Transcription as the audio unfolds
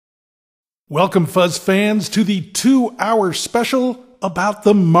Welcome, Fuzz fans, to the 2-hour special about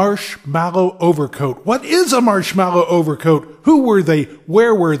the Marshmallow Overcoat. What is a Marshmallow Overcoat? Who were they?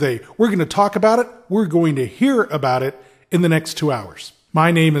 Where were they? We're going to talk about it. We're going to hear about it in the next 2 hours. My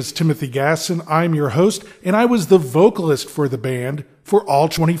name is Timothy Gassen. I'm your host, and I was the vocalist for the band for all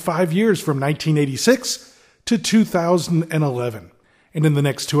 25 years from 1986 to 2011. And in the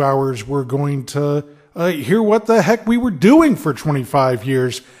next 2 hours, we're going to hear what the heck we were doing for 25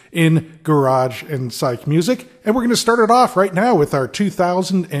 years in garage and psych music. And we're going to start it off right now with our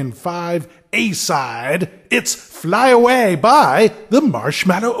 2005 A-side. It's Fly Away by the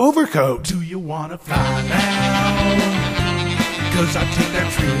Marshmallow Overcoat. Do you want to fly now? 'Cause I take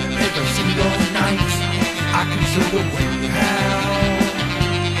that trip every single night. I can show the way how.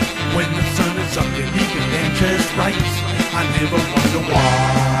 When the sun is up and you can aim just right. I never wonder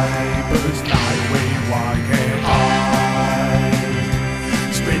why birds fly away, why can't I?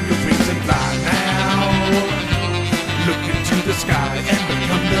 Spread your wings and fly now. Look into the sky and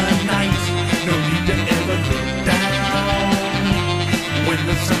become the night. No need to ever look down. When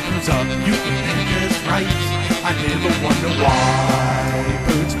the sun comes up, you can aim just right. I never wonder why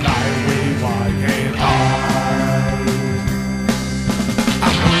birds fly away, why can't I? I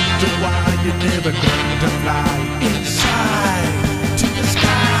wonder why you never learn to fly inside to the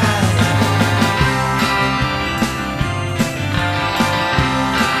sky.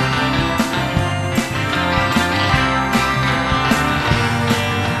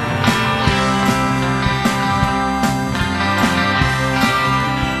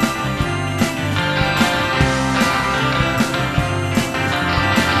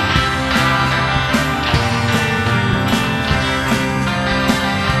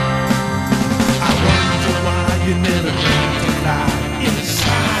 You never learn to fly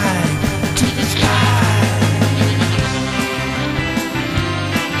inside to the sky.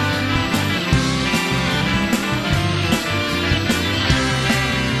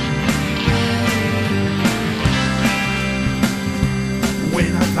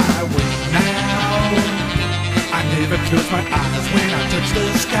 When I fly away now, I never close my eyes when I touch the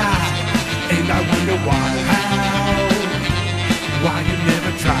sky. And I wonder why you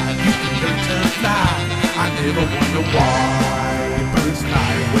never tried, you can learn to fly. I never wonder why birds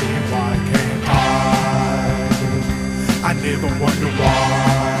fly away, why can't I? I never wonder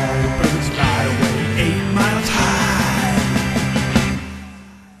why birds fly away 8 miles high.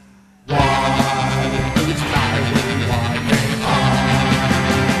 Why birds fly away, why can't I?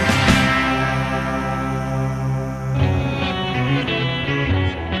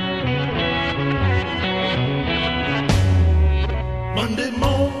 Monday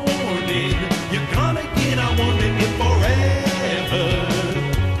morning, you're gonna get on one minute forever.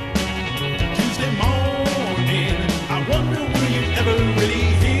 Tuesday morning, I wonder will you ever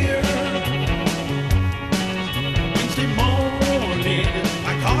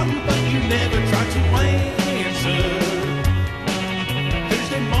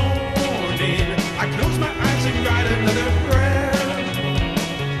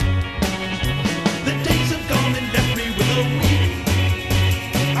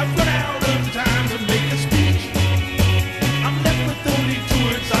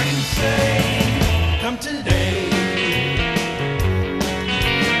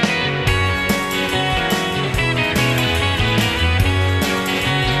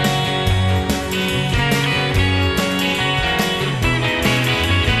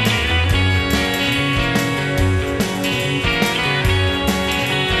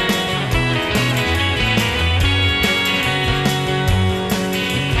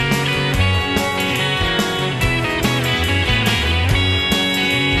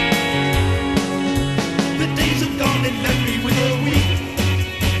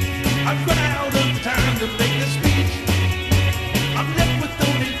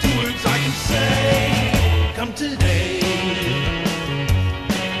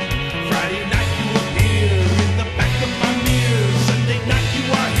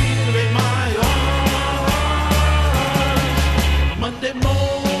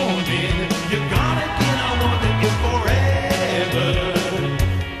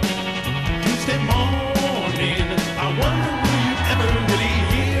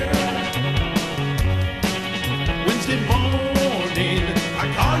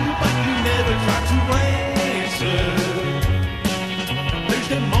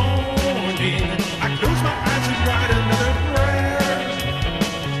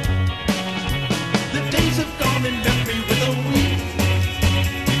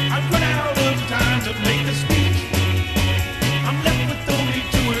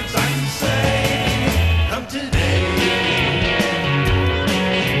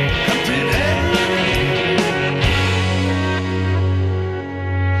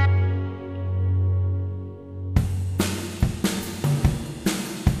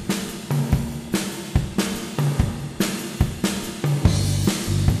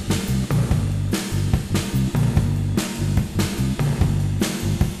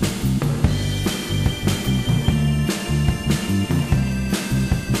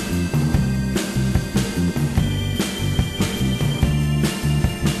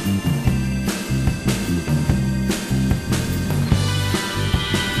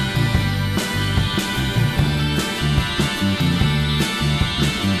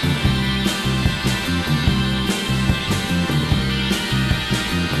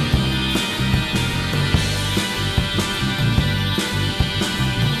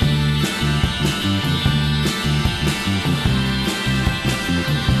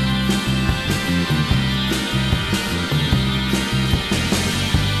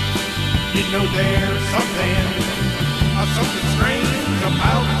You know there's something strange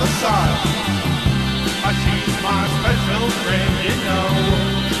about the sun. She's my special friend, you know.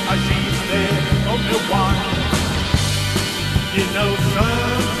 She's the only one. You know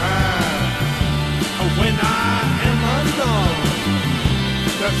sometimes when I am alone,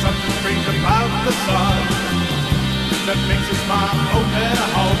 there's something strange about the sun that makes it my only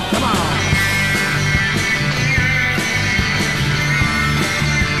home. Come on.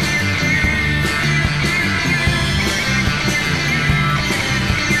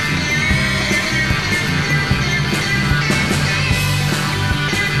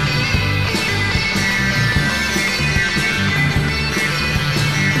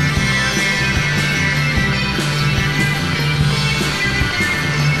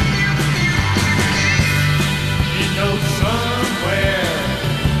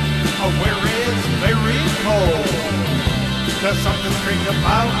 There's something strange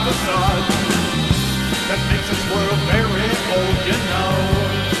about the sun that makes this world very old, you know.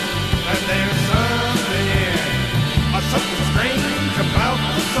 And there's something strange about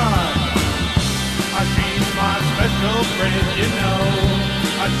the sun. She's my special friend, you know.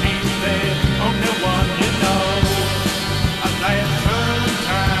 She's the only one, you know. There's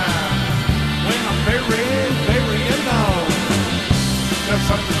sometimes when I'm very, very alone, there's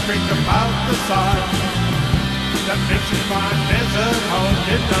something strange about the sun that makes it my desert home,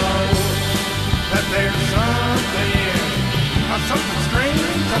 you know. That there's something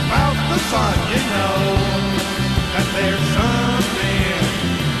strange about the sun, you know. That there's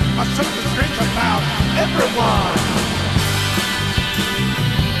something strange about everyone.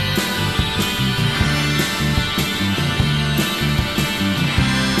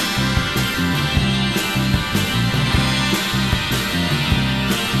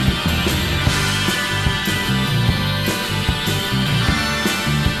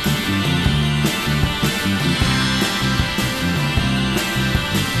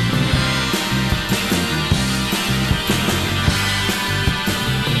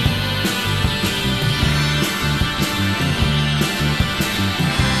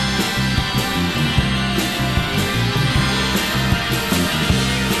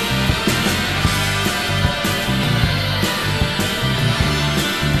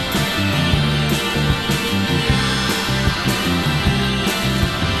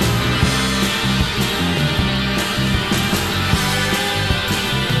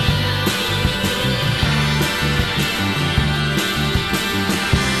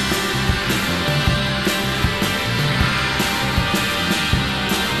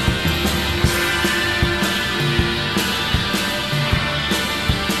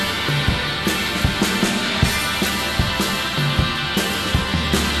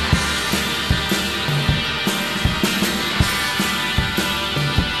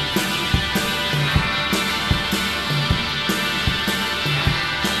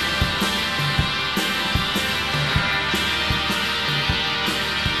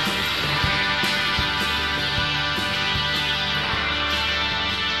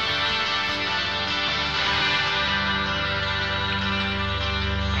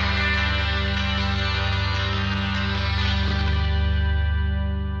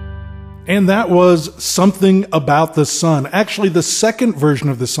 And that was Something About the Sun. Actually, the second version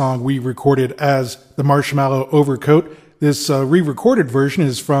of the song we recorded as the Marshmallow Overcoat. This re-recorded version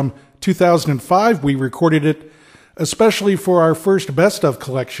is from 2005. We recorded it especially for our first Best Of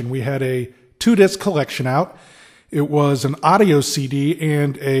collection. We had a 2-disc collection out. It was an audio CD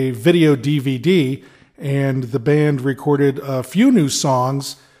and a video DVD, and the band recorded a few new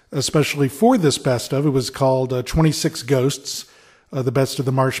songs, especially for this Best Of. It was called 26 Ghosts. The Best of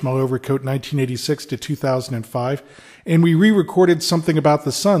the Marshmallow Overcoat, 1986 to 2005. And we re-recorded Something About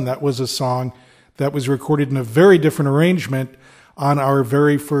the Sun. That was a song that was recorded in a very different arrangement on our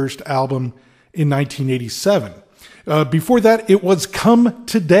very first album in 1987. Before that, it was Come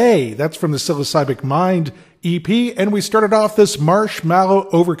Today. That's from the Psilocybic Mind EP. And we started off this Marshmallow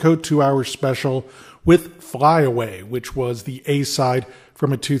Overcoat 2-hour special with Fly Away, which was the A-side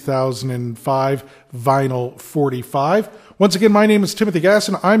from a 2005 vinyl 45. Once again, my name is Timothy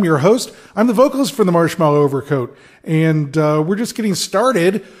Gassen. I'm your host. I'm the vocalist for the Marshmallow Overcoat. And we're just getting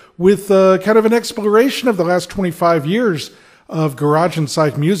started with kind of an exploration of the last 25 years of garage and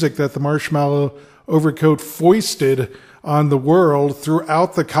psych music that the Marshmallow Overcoat foisted on the world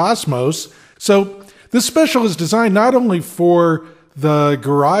throughout the cosmos. So this special is designed not only for the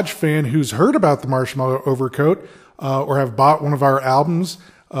garage fan who's heard about the Marshmallow Overcoat or have bought one of our albums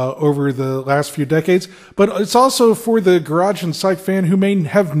over the last few decades, but it's also for the garage and psych fan who may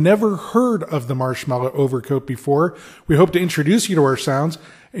have never heard of the Marshmallow Overcoat before. We hope to introduce you to our sounds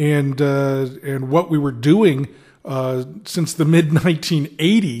and what we were doing since the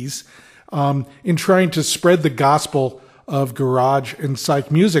mid-1980s in trying to spread the gospel of garage and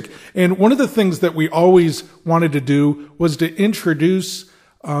psych music. And one of the things that we always wanted to do was to introduce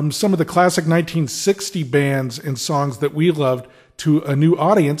some of the classic 1960 bands and songs that we loved to a new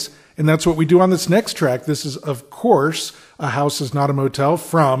audience. And that's what we do on this next track. This is, of course, A House Is Not a Motel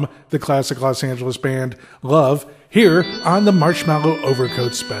from the classic Los Angeles band Love, here on the Marshmallow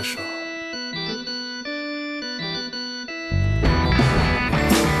Overcoat special.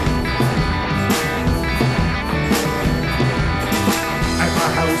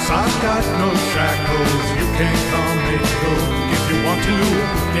 I've got no shackles, you can't come and go if you want to.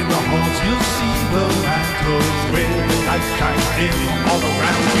 In the halls you'll see the mantles where the light shines dim all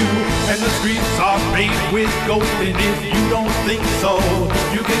around you. And the streets are paved with gold, and if you don't think so,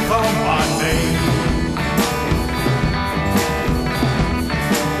 you can call my name.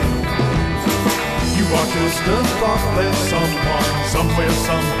 You are just a thought that someone, somewhere,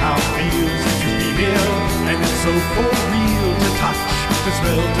 somehow feels that you be here. And it's so for real to touch, to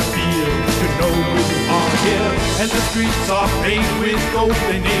smell, to feel, to know you are here. And the streets are paved with gold,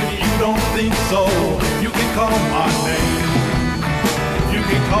 and if you don't think so, you can call my name. You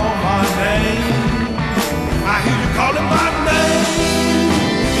can call my name. I hear you calling my name.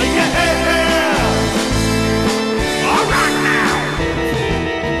 Yeah. All right now.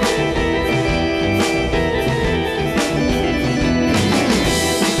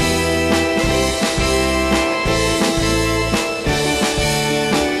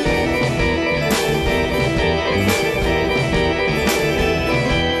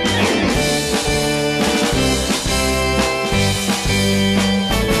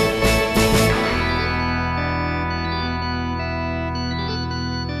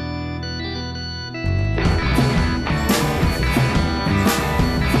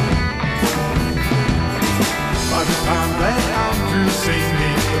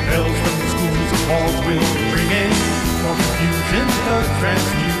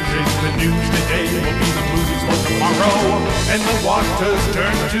 Transfusion, the news today will be the movies for tomorrow. And the waters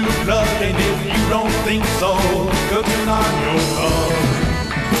turn to blood, and if you don't think so, go turn on your love.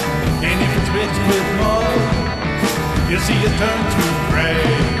 And if it's mixed with mud, you see it turn to gray.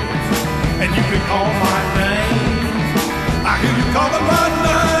 And you can call my name. I hear you calling my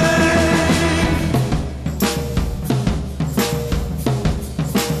name.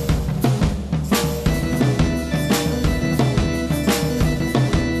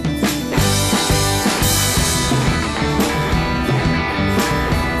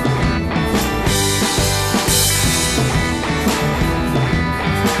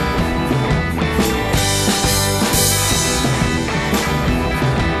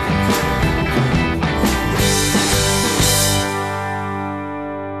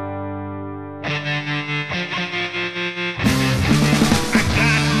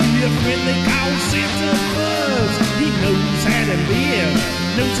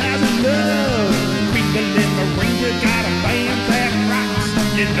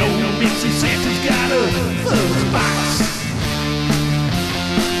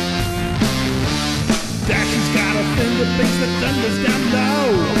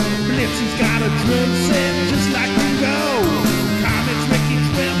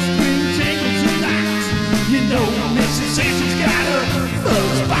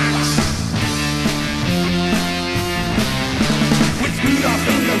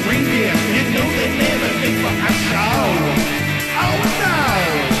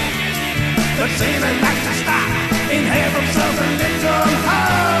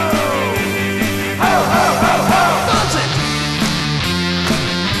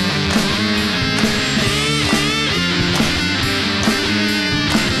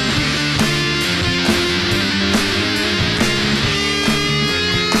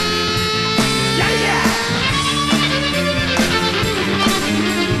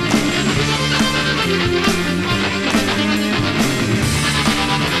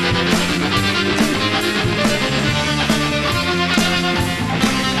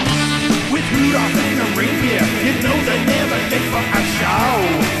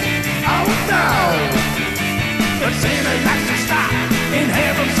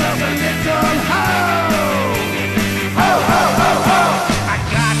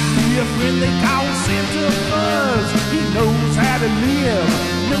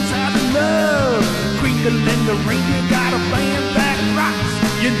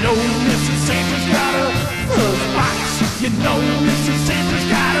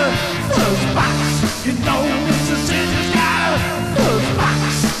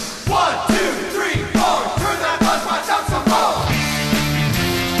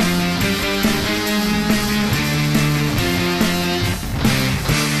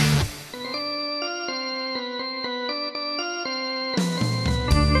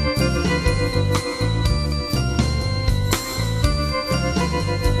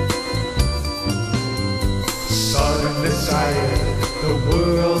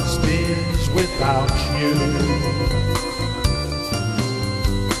 without you.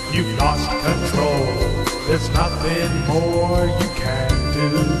 You've lost control, there's nothing more you can do.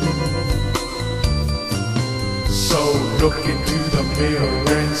 So look into the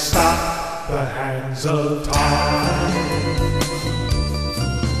mirror and stop the hands of time.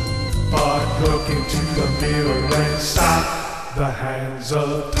 But look into the mirror and stop the hands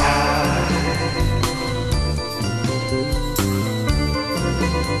of time.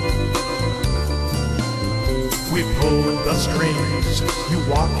 We pull the strings, you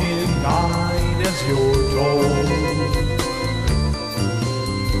walk in line as you're told.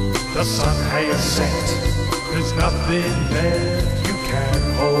 The sun has set, there's nothing left you can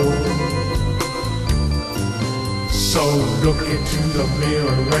hold. So look into the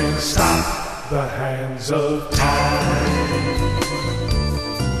mirror and stop the hands of time.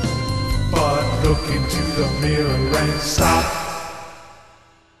 But look into the mirror and stop.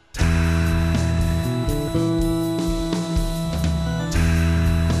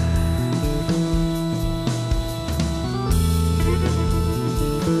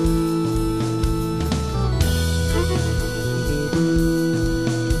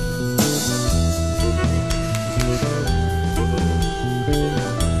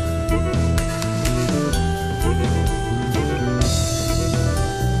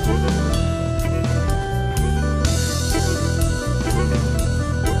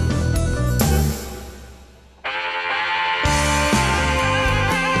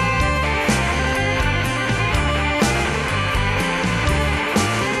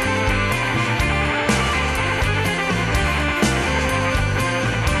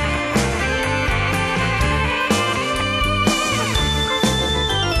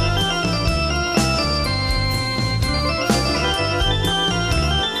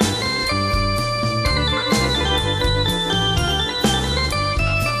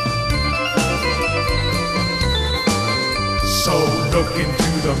 Look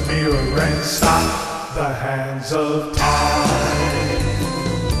into the mirror and stop the hands of time.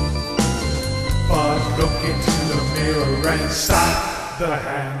 But look into the mirror and stop the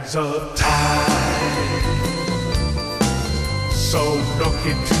hands of time. So look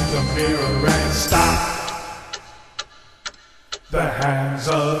into the mirror and stop the hands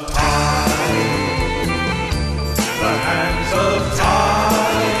of time. The hands of time.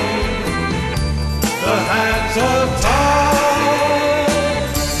 The hands of time.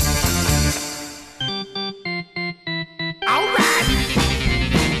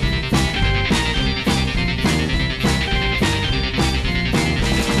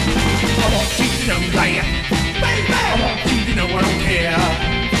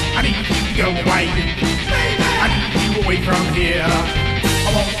 Go away, baby. I need you away from here. I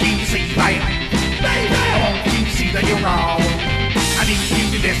want you to see that, baby. I want you to see that you're wrong. I need you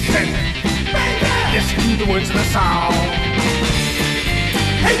to listen, baby. Listen to the words of the song.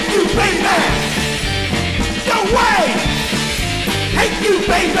 Hate you, baby. Go away. Hate you,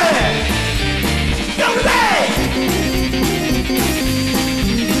 baby. Go away.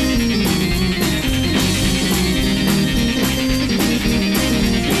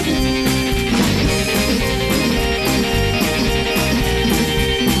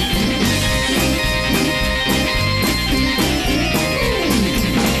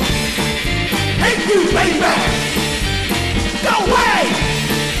 You, baby! Go away!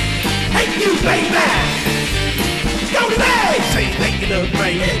 Hate you, baby! Go away! Say that you love me.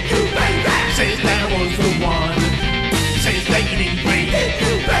 Hate you, baby! Says that I was the one. Says that you need me. Hate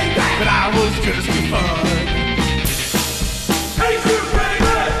you, baby! But I was just too fun. Hate you,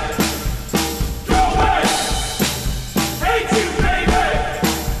 baby! Go away! Hate you, baby!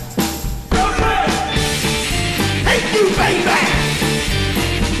 Go away! Hate you, baby!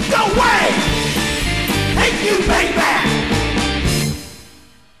 Go away! Hate you, baby!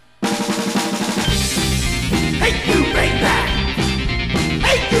 Hate you, baby!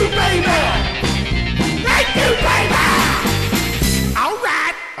 Hate you, baby! Hate you, baby! All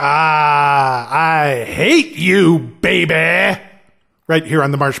right! I hate you, baby! Right here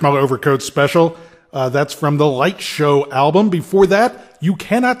on the Marshmallow Overcoat special. That's from the Light Show album. Before that, You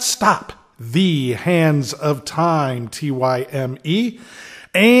Cannot Stop. The Hands of Time, T-Y-M-E.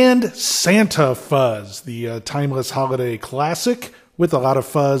 And Santa Fuzz, the timeless holiday classic with a lot of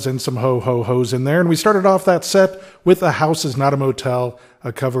fuzz and some ho-ho-hos in there. And we started off that set with A House Is Not a Motel,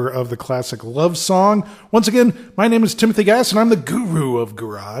 a cover of the classic love song. Once again, my name is Timothy Gassen. I'm the guru of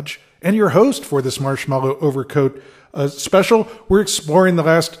garage and your host for this Marshmallow Overcoat special. We're exploring the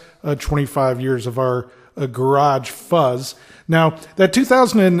last 25 years of our garage fuzz. Now, that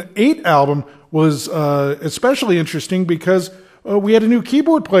 2008 album was especially interesting because We had a new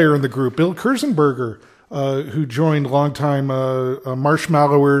keyboard player in the group, Bill Kurzenberger, who joined longtime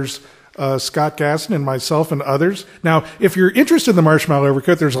Marshmallowers, Scott Gassen and myself and others. Now, if you're interested in the Marshmallow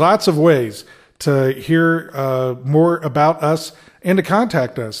Overcoat, there's lots of ways to hear more about us and to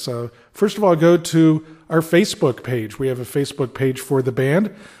contact us. First of all, go to our Facebook page. We have a Facebook page for the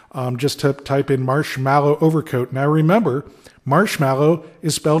band. Just type in Marshmallow Overcoat. Now remember, marshmallow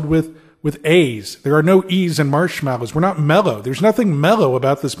is spelled with A's. There are no E's in marshmallows. We're not mellow. There's nothing mellow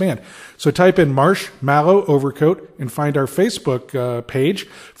about this band. So type in Marshmallow Overcoat and find our Facebook page.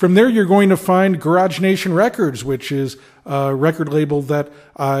 From there, you're going to find Garage Nation Records, which is a record label that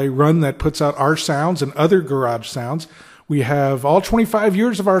I run that puts out our sounds and other garage sounds. We have all 25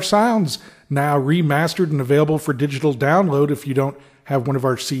 years of our sounds now remastered and available for digital download if you don't have one of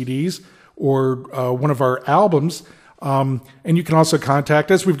our CDs or one of our albums. And you can also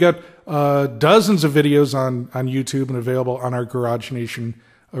contact us. We've got dozens of videos on YouTube and available on our Garage Nation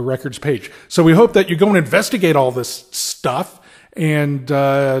Records page. So we hope that you go and investigate all this stuff and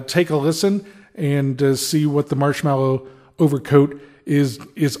take a listen and see what the Marshmallow Overcoat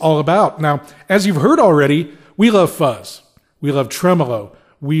is all about. Now, as you've heard already, we love fuzz. We love tremolo.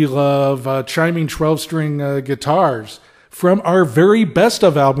 We love chiming 12-string guitars. From our very best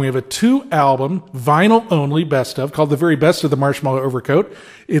of album, we have a 2-album, vinyl only best of, called The Very Best of the Marshmallow Overcoat.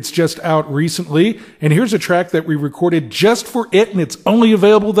 It's just out recently, and here's a track that we recorded just for it, and it's only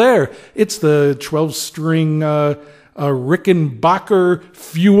available there. It's the 12-string Rickenbacker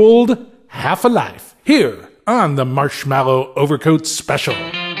fueled Half a Life, here on the Marshmallow Overcoat Special. I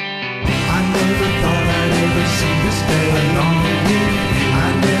never thought I'd ever see this day along with you.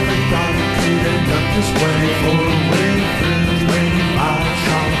 I never thought it could end up this way. For away through 25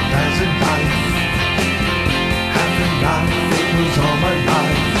 sharp as a knife. Half a life, it was all my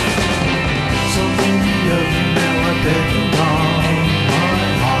life. So many of you now are dead and gone.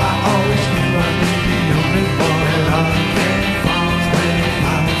 I always knew I'd be the only one that I came from.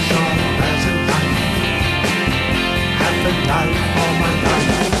 25 sharp as a knife. Half a life, all my life.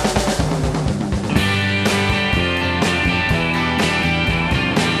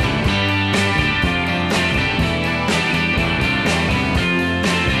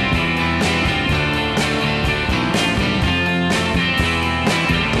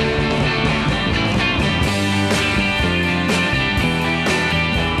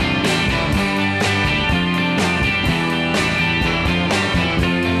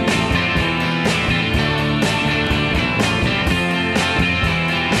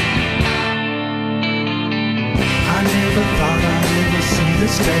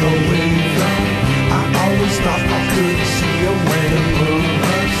 Stay away from you. I always thought I could see a way to pull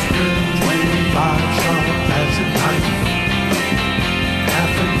us through 25 sharp as a knife.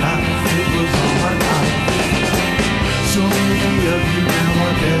 Half a life, it was all my life. So many of you now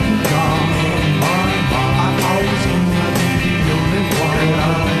are dead and gone. I always knew I'd be the only one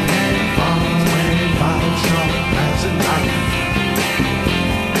that I came from. 25 sharp as a knife.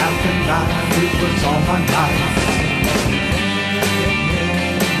 Half a life, it was all my life.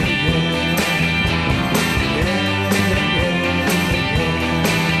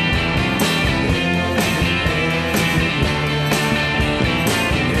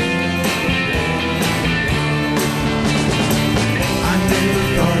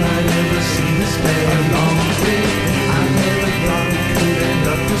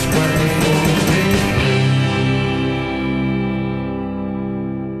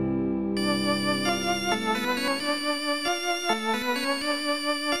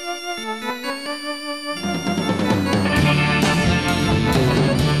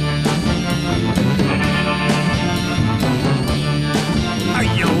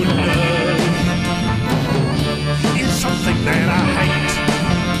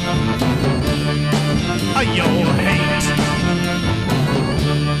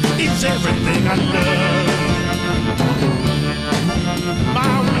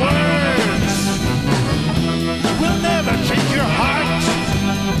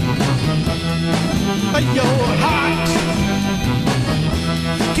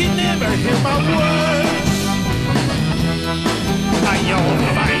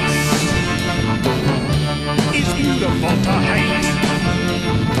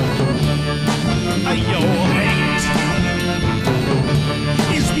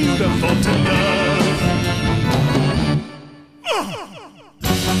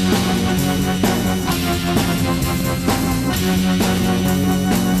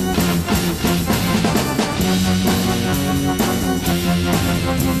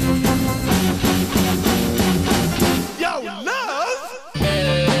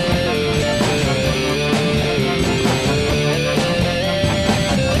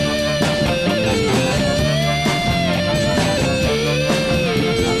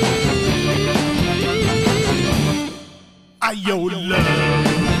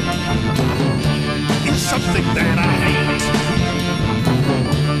 something that I hate.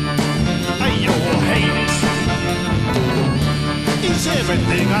 Your hate is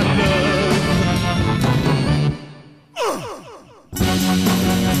everything I love.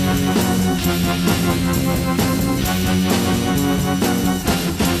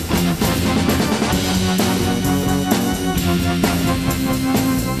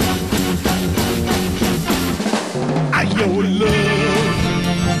 Your love,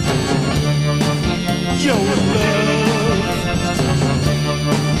 your love,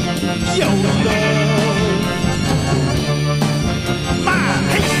 your love, my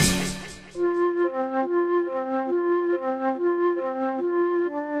hate.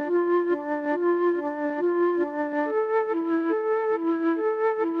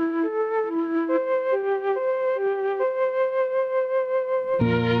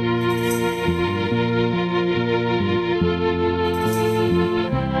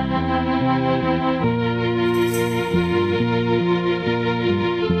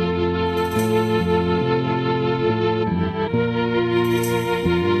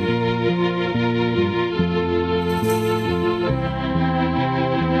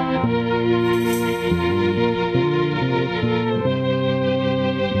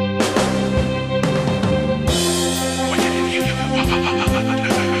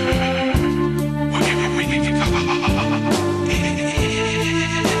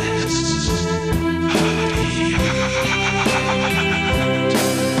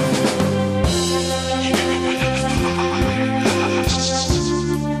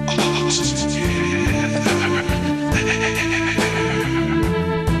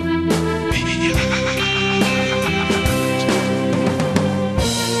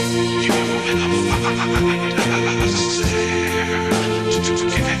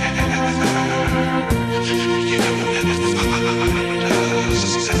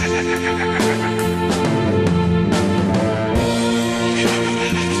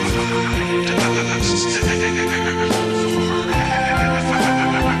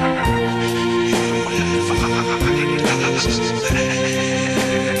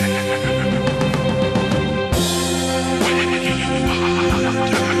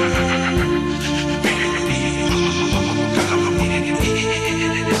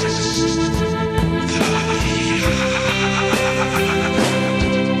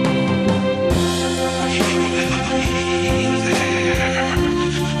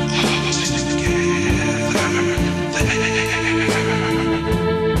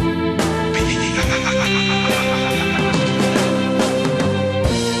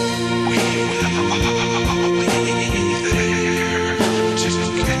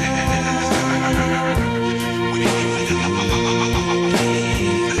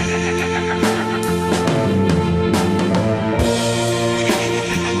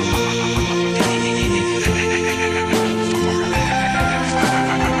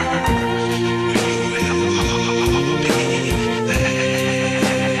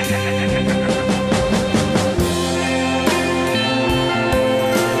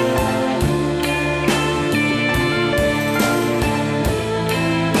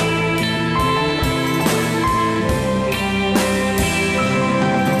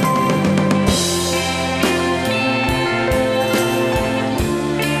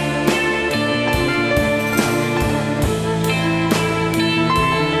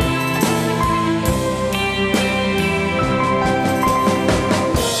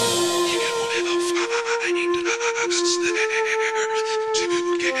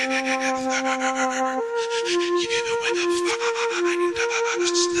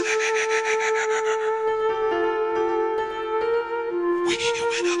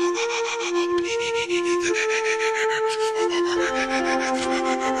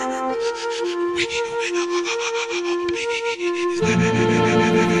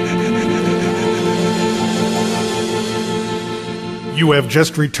 You have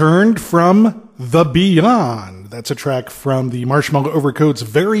just returned from The Beyond. That's a track from the Marshmallow Overcoat's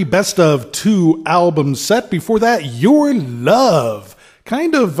very best of 2 album set. Before that, Your Love.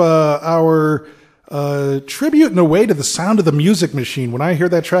 Kind of our tribute in a way to the sound of the Music Machine. When I hear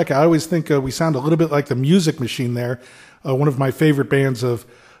that track, I always think we sound a little bit like the Music Machine there. One of my favorite bands of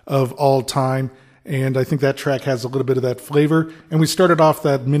all time. And I think that track has a little bit of that flavor. And we started off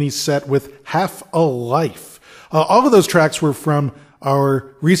that mini set with Half a Life. All of those tracks were from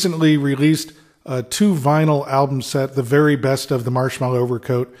our recently released 2 vinyl album set, the very best of the Marshmallow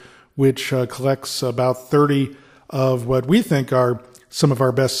Overcoat, which collects about 30 of what we think are some of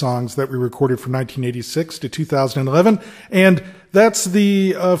our best songs that we recorded from 1986 to 2011. And that's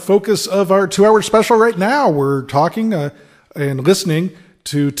the focus of our 2-hour special right now. We're talking and listening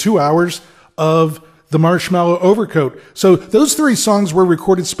to 2 hours of the Marshmallow Overcoat. So those three songs were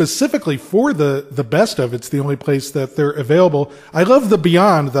recorded specifically for the best of. It's the only place that they're available. I love the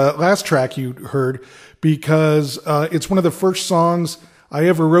Beyond, the last track you heard, because it's one of the first songs I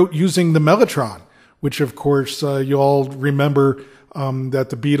ever wrote using the Mellotron, which of course you all remember that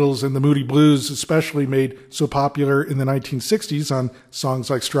the Beatles and the Moody Blues especially made so popular in the 1960s on songs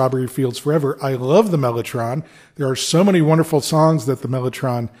like Strawberry Fields Forever. I love the Mellotron. There are so many wonderful songs that the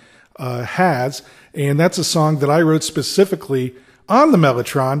Mellotron has, and that's a song that I wrote specifically on the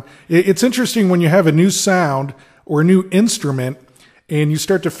Mellotron. It's interesting when you have a new sound or a new instrument and you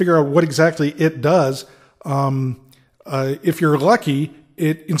start to figure out what exactly it does. If you're lucky,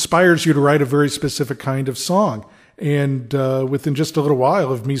 it inspires you to write a very specific kind of song. And within just a little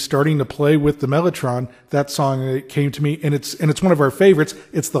while of me starting to play with the Mellotron, that song came to me, and it's one of our favorites.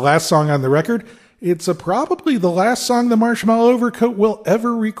 It's the last song on the record. It's probably the last song the Marshmallow Overcoat will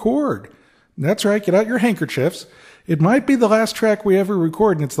ever record. That's right, get out your handkerchiefs. It might be the last track we ever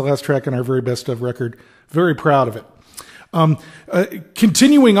record, and it's the last track on our very best of record. Very proud of it.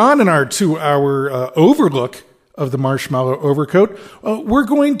 Continuing on in our 2-hour overlook of the Marshmallow Overcoat, we're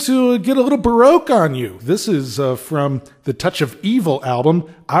going to get a little Baroque on you. This is from the Touch of Evil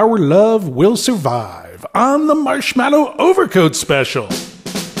album, Our Love Will Survive, on the Marshmallow Overcoat special.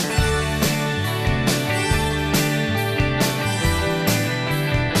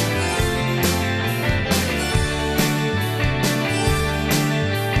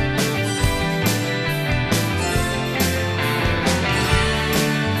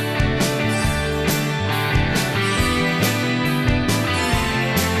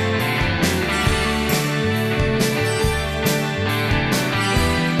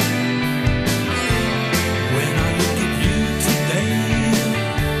 When I look at you today,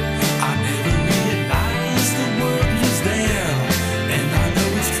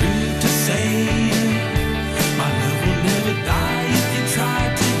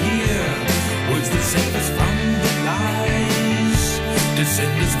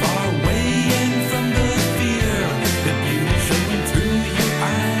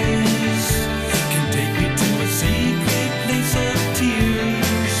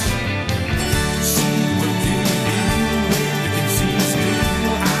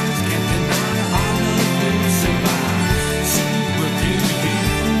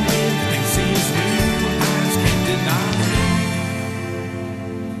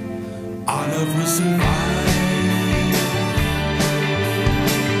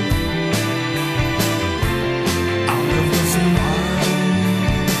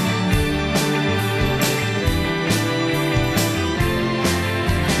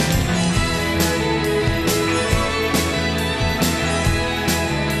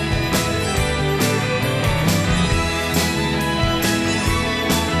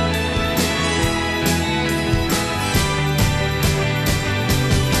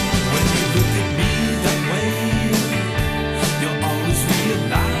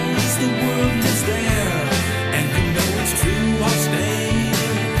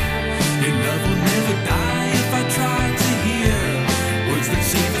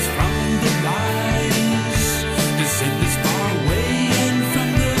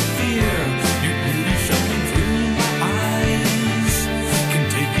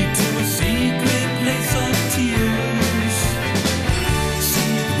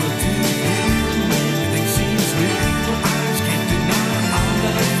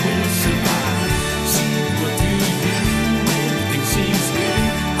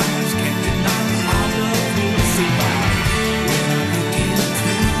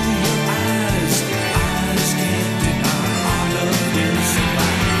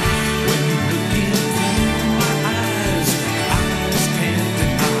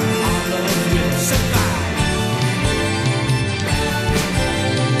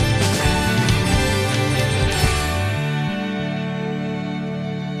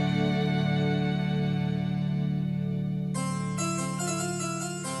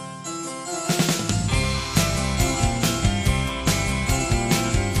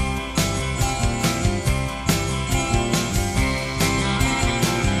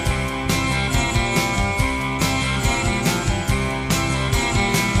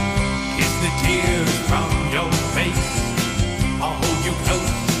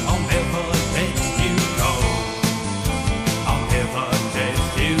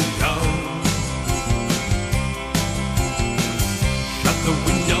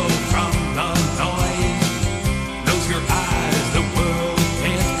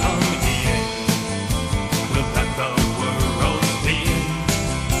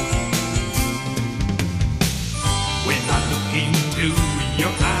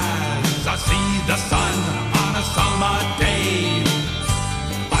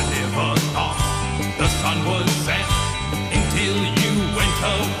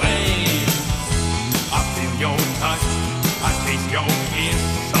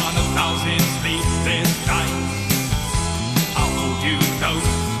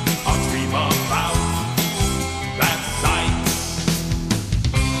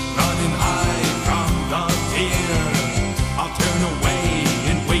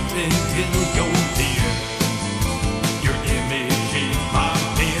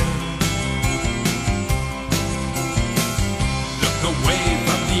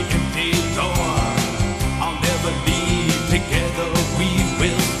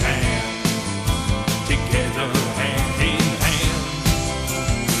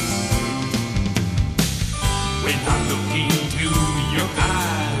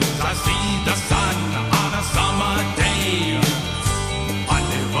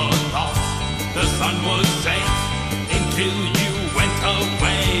 sun was set until you went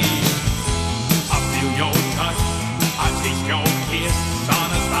away. I feel your touch, I taste your kiss on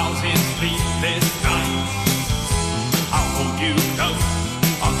 1,000 sleepless nights. I'll hold you close,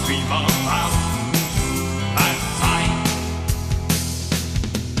 I'll dream about that night.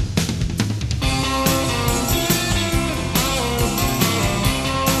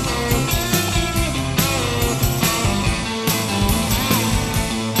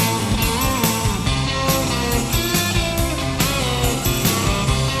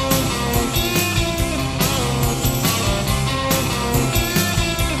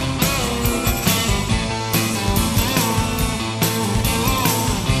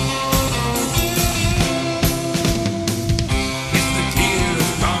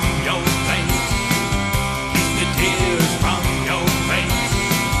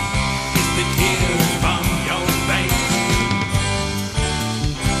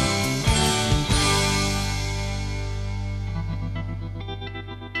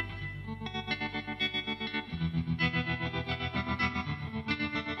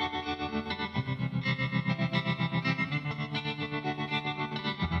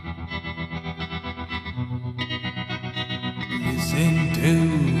 Listen to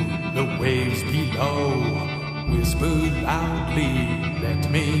the waves below, whisper loudly, let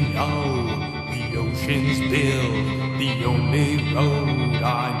me know. The oceans build the only road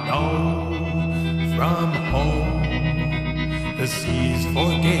I know from home. The seas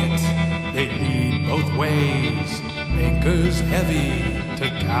forget, they lead both ways, anchors heavy to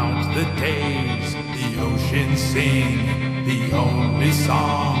count the days. The oceans sing the only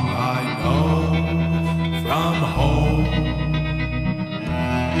song I know from home.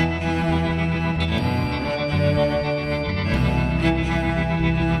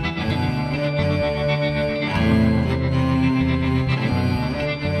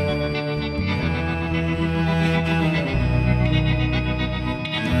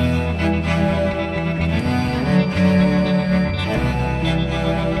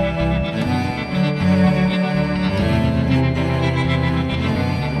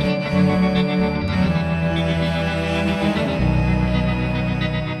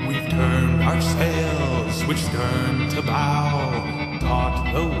 Which turn to bow,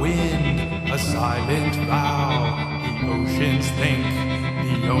 taught the wind a silent vow. The oceans think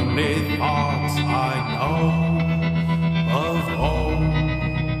the only thoughts I know of home.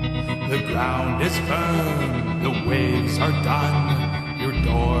 The ground is firm, the waves are done. Your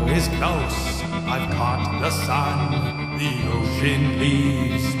door is close, I've caught the sun. The ocean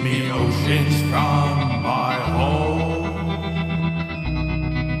leaves me oceans from my home.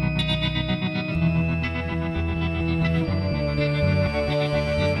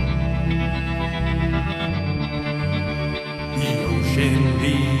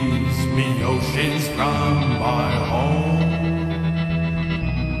 Leaves me oceans from my home.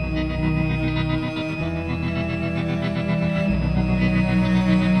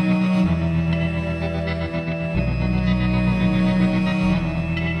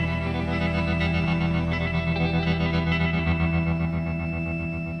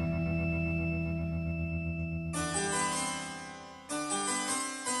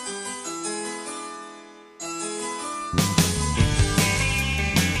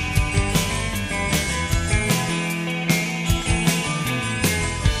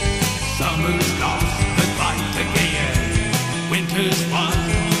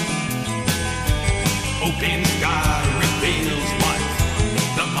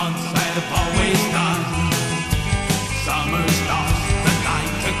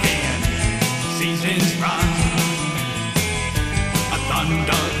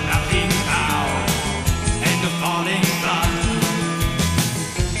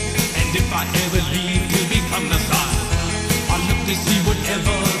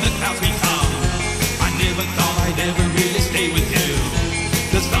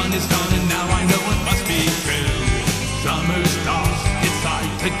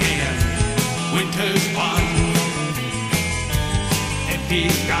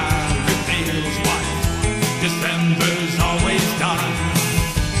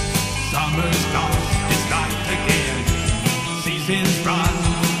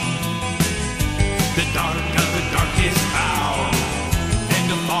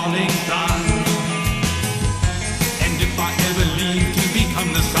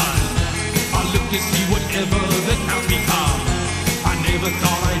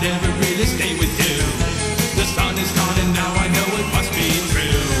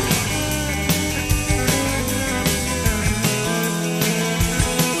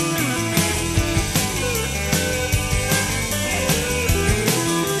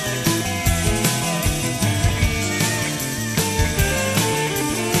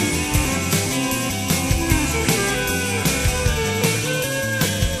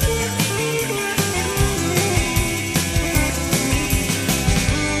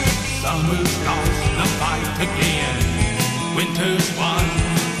 Summer's lost the fight again. Winter's won.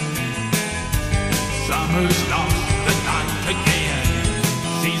 Summer's lost the night again.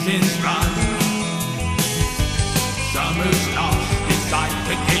 Seasons run. Summer's lost its sight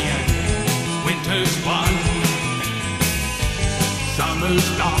again. Winter's won. Summer's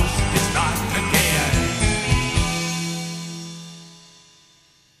lost its light again.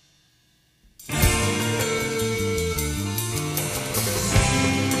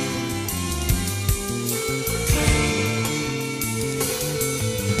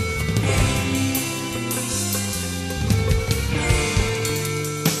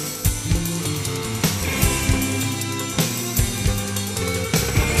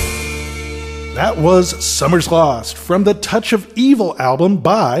 That was Summer's Lost from the Touch of Evil album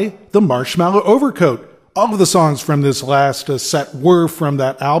by the Marshmallow Overcoat. All of the songs from this last set were from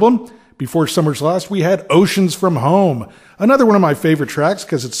that album. Before Summer's Lost, we had Oceans from Home, another one of my favorite tracks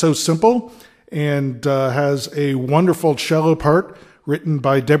because it's so simple and has a wonderful cello part written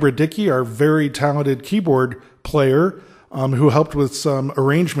by Deborah Dickey, our very talented keyboard player, who helped with some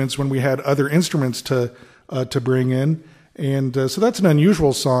arrangements when we had other instruments to bring in. And so that's an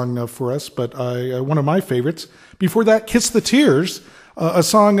unusual song for us, but one of my favorites. Before that, Kiss the Tears, a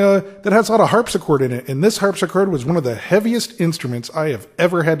song that has a lot of harpsichord in it. And this harpsichord was one of the heaviest instruments I have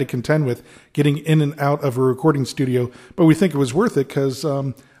ever had to contend with getting in and out of a recording studio. But we think it was worth it because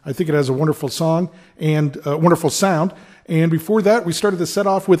I think it has a wonderful song and a wonderful sound. And before that, we started the set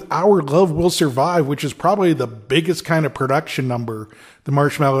off with Our Love Will Survive, which is probably the biggest kind of production number the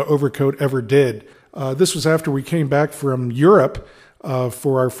Marshmallow Overcoat ever did. This was after we came back from Europe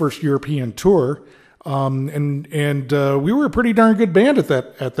for our first European tour, and we were a pretty darn good band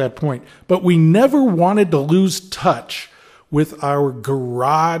at that point. But we never wanted to lose touch with our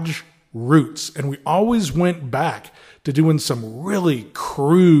garage roots, and we always went back to doing some really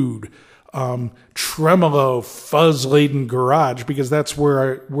crude, tremolo, fuzz-laden garage because that's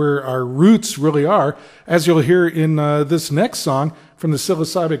where our roots really are. As you'll hear in this next song from the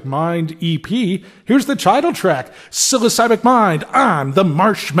Psilocybic Mind EP, here's the title track, Psilocybic Mind on the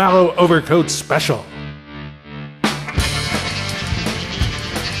Marshmallow Overcoat Special.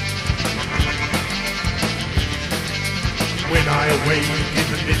 When I awake in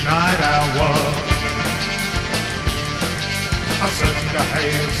the midnight hour, I suddenly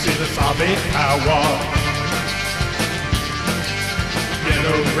have psilocybic power.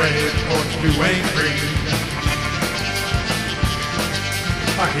 Yellow, red, orange, blue, and green.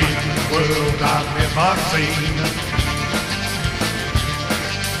 A hidden world I've never seen.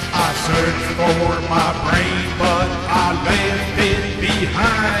 I searched for my brain, but I left it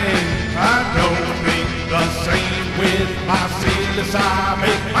behind. I don't think the same with my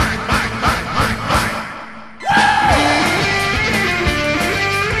psilocybic mind.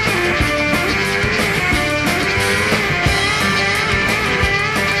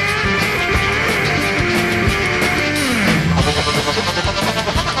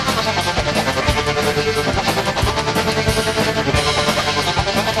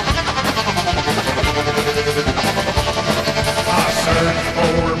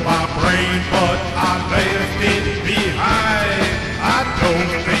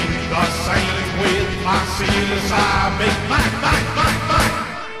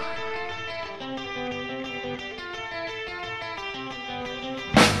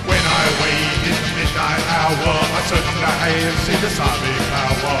 Psilocybic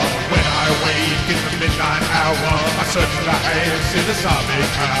power. When I wake in the midnight hour, I certainly have psilocybic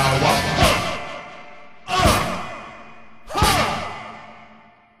power.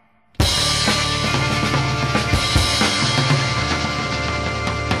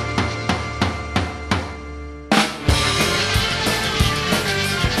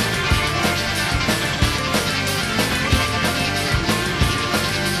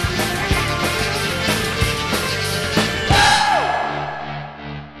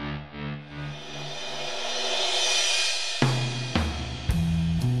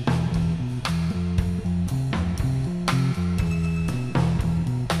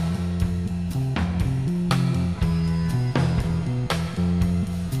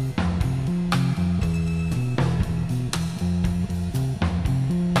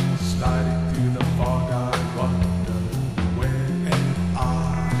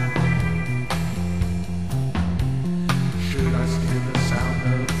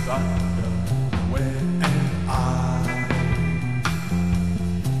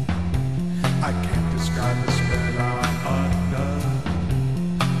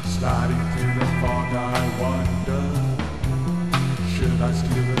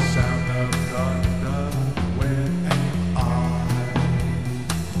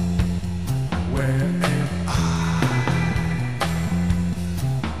 Where am I?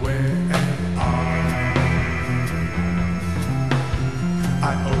 Where am I?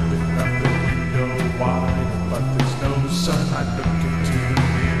 I open up the window wide, but there's no sun. I look into the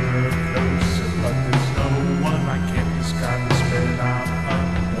mirror closer, but there's no one. I can't describe the spell I'm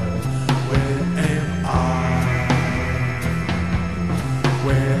under. Where am I?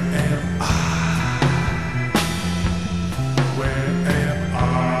 Where am I? Where am I?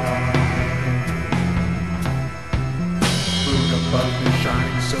 Moon above me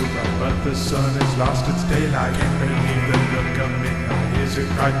shining so bright, but the sun has lost its daylight. Can't believe the look of midnight. Is it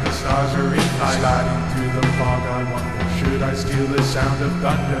right the stars are in light? Sliding through the fog, I wonder, should I steal the sound of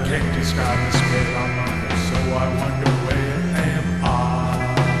thunder? Can't describe the spell I'm under, so I wonder, where am I?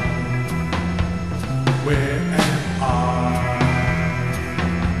 Where am I?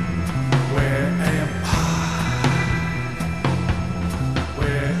 Where am I?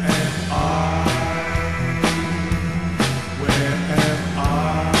 Where am I? Where am I?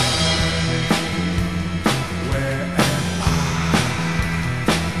 Where am I?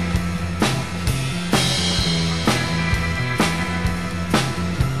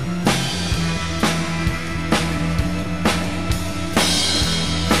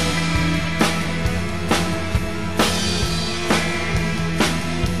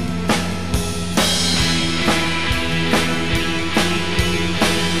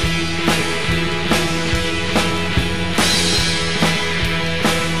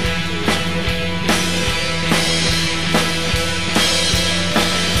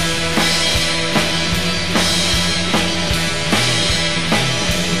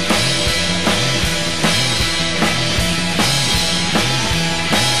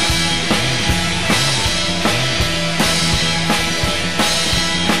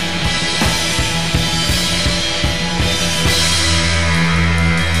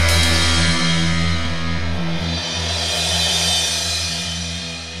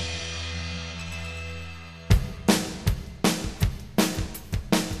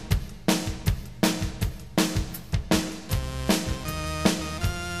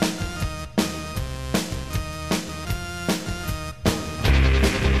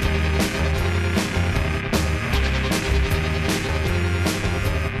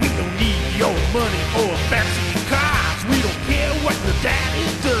 Money or fancy cars, we don't care what the daddy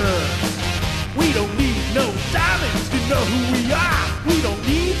does. We don't need no diamonds to know who we are. We don't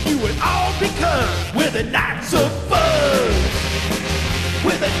need you at all because we're the Knights of Fuzz.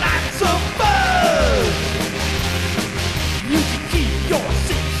 We're the Knights of Fuzz. You can keep your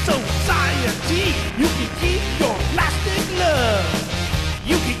sick society. You can keep your plastic love.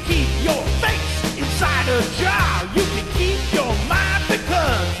 You can keep your face inside a jar. You can keep your mind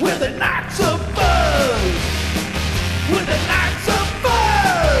because we're the Knights of Fuzz. We're the Knights of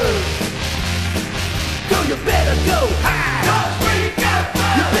Fuzz. So you better go high. 'Cause we got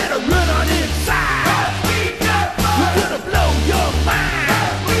fuzz. You better run on inside. 'Cause we got fuzz. We're gonna blow your mind.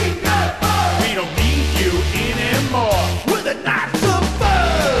 'Cause we got fuzz. We don't need you anymore. We're the Knights of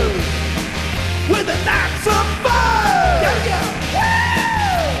Fuzz. We're the Knights of Fuzz. Yeah, yeah.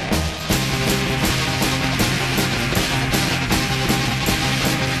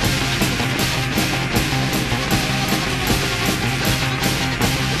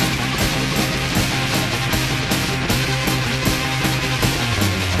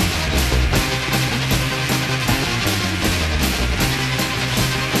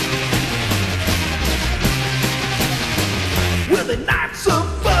 We're the Knights of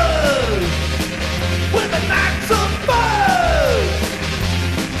Fuzz. We're the Knights of Fuzz.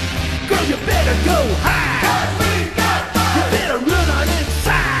 Girl, you better go high. 'Cause we got fuzz. You better run on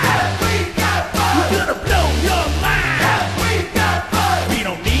inside. 'Cause we got fuzz. We're gonna blow your mind. 'Cause we got fuzz. We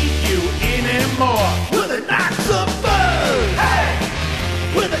don't need you anymore. We're the Knights of Fuzz. Hey!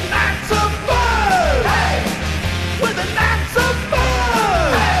 We're the Knights of Fuzz. Hey! We're the Knights of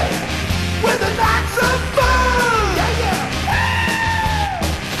Fuzz. Hey! We're the Knights of Fuzz. Yeah, yeah.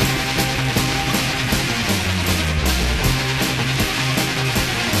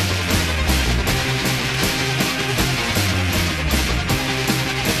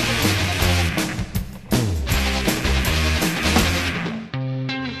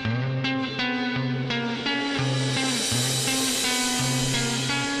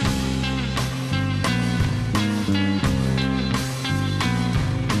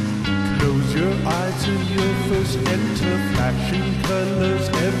 Close your eyes and you'll first enter. Flashing colors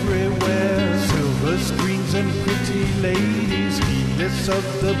everywhere. Silver screens and pretty ladies, heedless of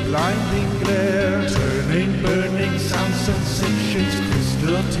the blinding glare. Turning, burning sound sensations,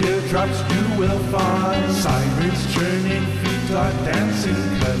 crystal teardrops you will find. Sirens churning, feet are dancing,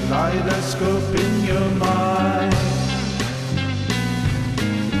 kaleidoscope kaleidoscope in your mind.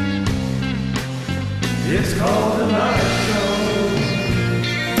 It's called a night show,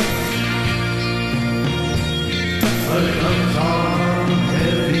 but it comes on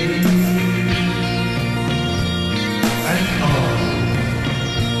heavy and on.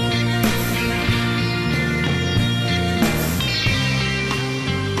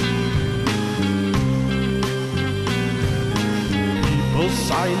 People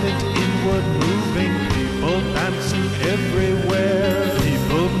silent, inward moving, people dancing everywhere,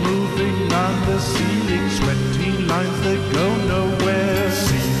 people moving on the ceiling, sweating lines that go nowhere.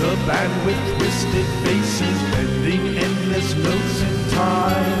 See the band with twisted faces, bending endless notes in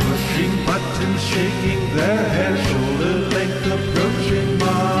time, pushing buttons, shaking their hair, shoulder length approaching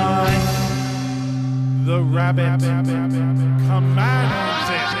mine. The rabbit commands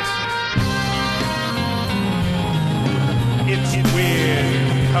it. It's weird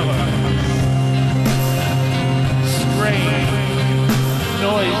color, strange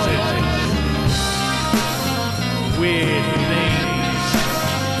noises, weird things,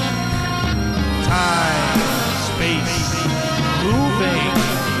 time, space, moving,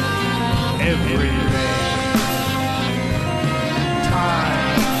 everything.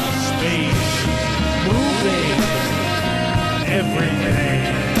 Time, space, moving, everything.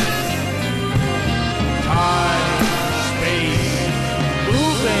 Time, space,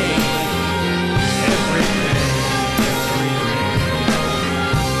 moving, everything.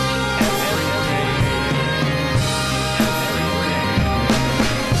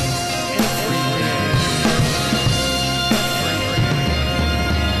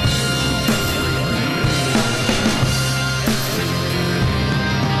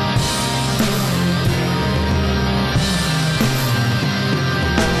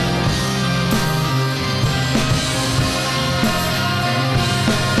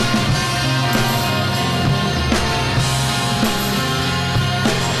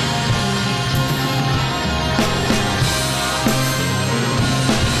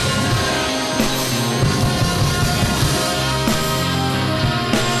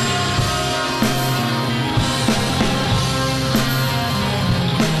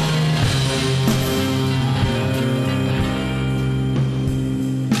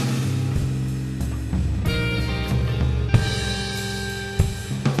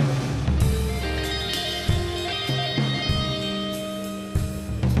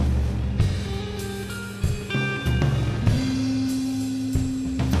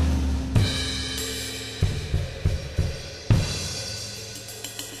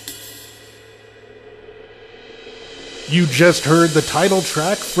 You just heard the title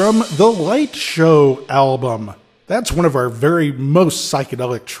track from the Light Show album. That's one of our very most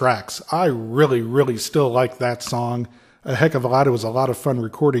psychedelic tracks. I really still like that song a heck of a lot. It was a lot of fun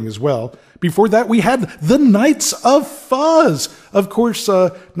recording as well. Before that, we had The Knights of Fuzz. Of course,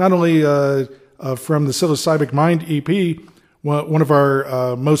 not only from the Psilocybic Mind EP, one of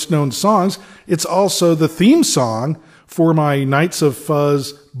our most known songs, it's also the theme song for my Knights of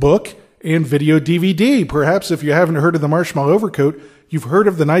Fuzz book and video DVD. Perhaps if you haven't heard of the Marshmallow Overcoat, you've heard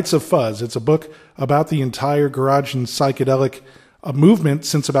of the Knights of Fuzz. It's a book about the entire garage and psychedelic movement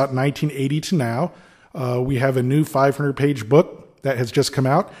since about 1980 to now. We have a new 500-page book that has just come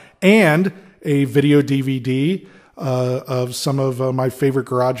out and a video DVD of some of my favorite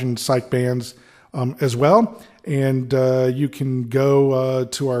garage and psych bands as well. And you can go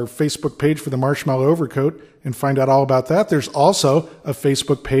to our Facebook page for the Marshmallow Overcoat and find out all about that. There's also a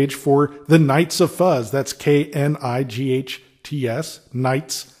Facebook page for the Knights of Fuzz. That's KNIGHTS,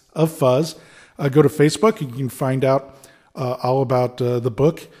 Knights of Fuzz. Go to Facebook. You can find out all about the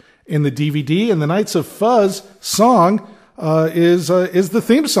book and the DVD. And the Knights of Fuzz song is the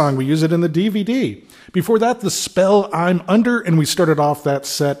theme song. We use it in the DVD. Before that, The Spell I'm Under, and we started off that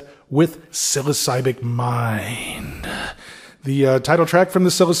set with Psilocybic Mind, the title track from the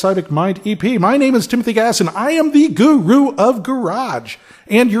Psilocybic Mind EP. My name is Timothy Gassen. I am the guru of garage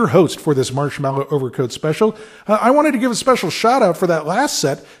and your host for this Marshmallow Overcoat special. I wanted to give a special shout out for that last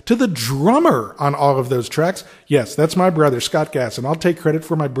set to the drummer on all of those tracks. Yes, that's my brother, Scott Gassen. I'll take credit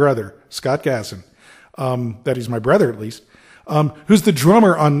for my brother, Scott Gassen. That he's my brother at least. Who's the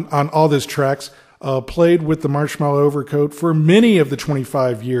drummer on all those tracks. Played with the Marshmallow Overcoat for many of the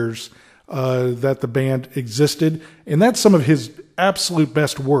 25 years that the band existed. And that's some of his absolute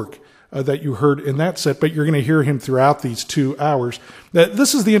best work that you heard in that set, but you're going to hear him throughout these 2 hours.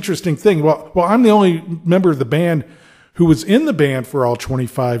 This is the interesting thing. Well, I'm the only member of the band who was in the band for all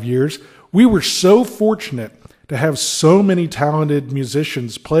 25 years. We were so fortunate to have so many talented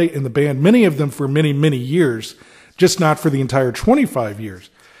musicians play in the band, many of them for many, many years, just not for the entire 25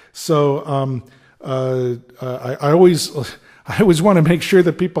 years. So I always want to make sure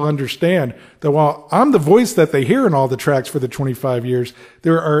that people understand that while I'm the voice that they hear in all the tracks for the 25 years,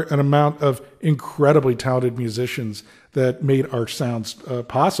 there are an amount of incredibly talented musicians that made our sounds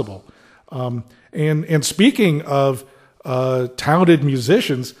possible. And speaking of talented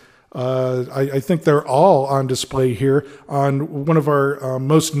musicians, I think they're all on display here on one of our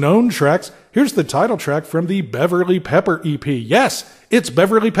most known tracks. Here's the title track from the Beverly Pepper EP. Yes, it's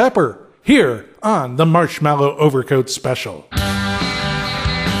Beverly Pepper here on the Marshmallow Overcoat Special.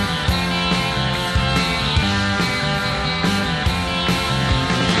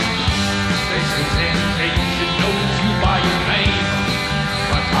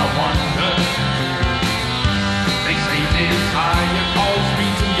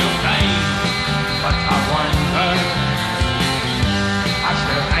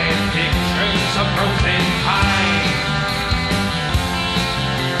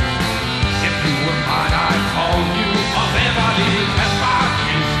 If you were mine, I'd call you a Beverly.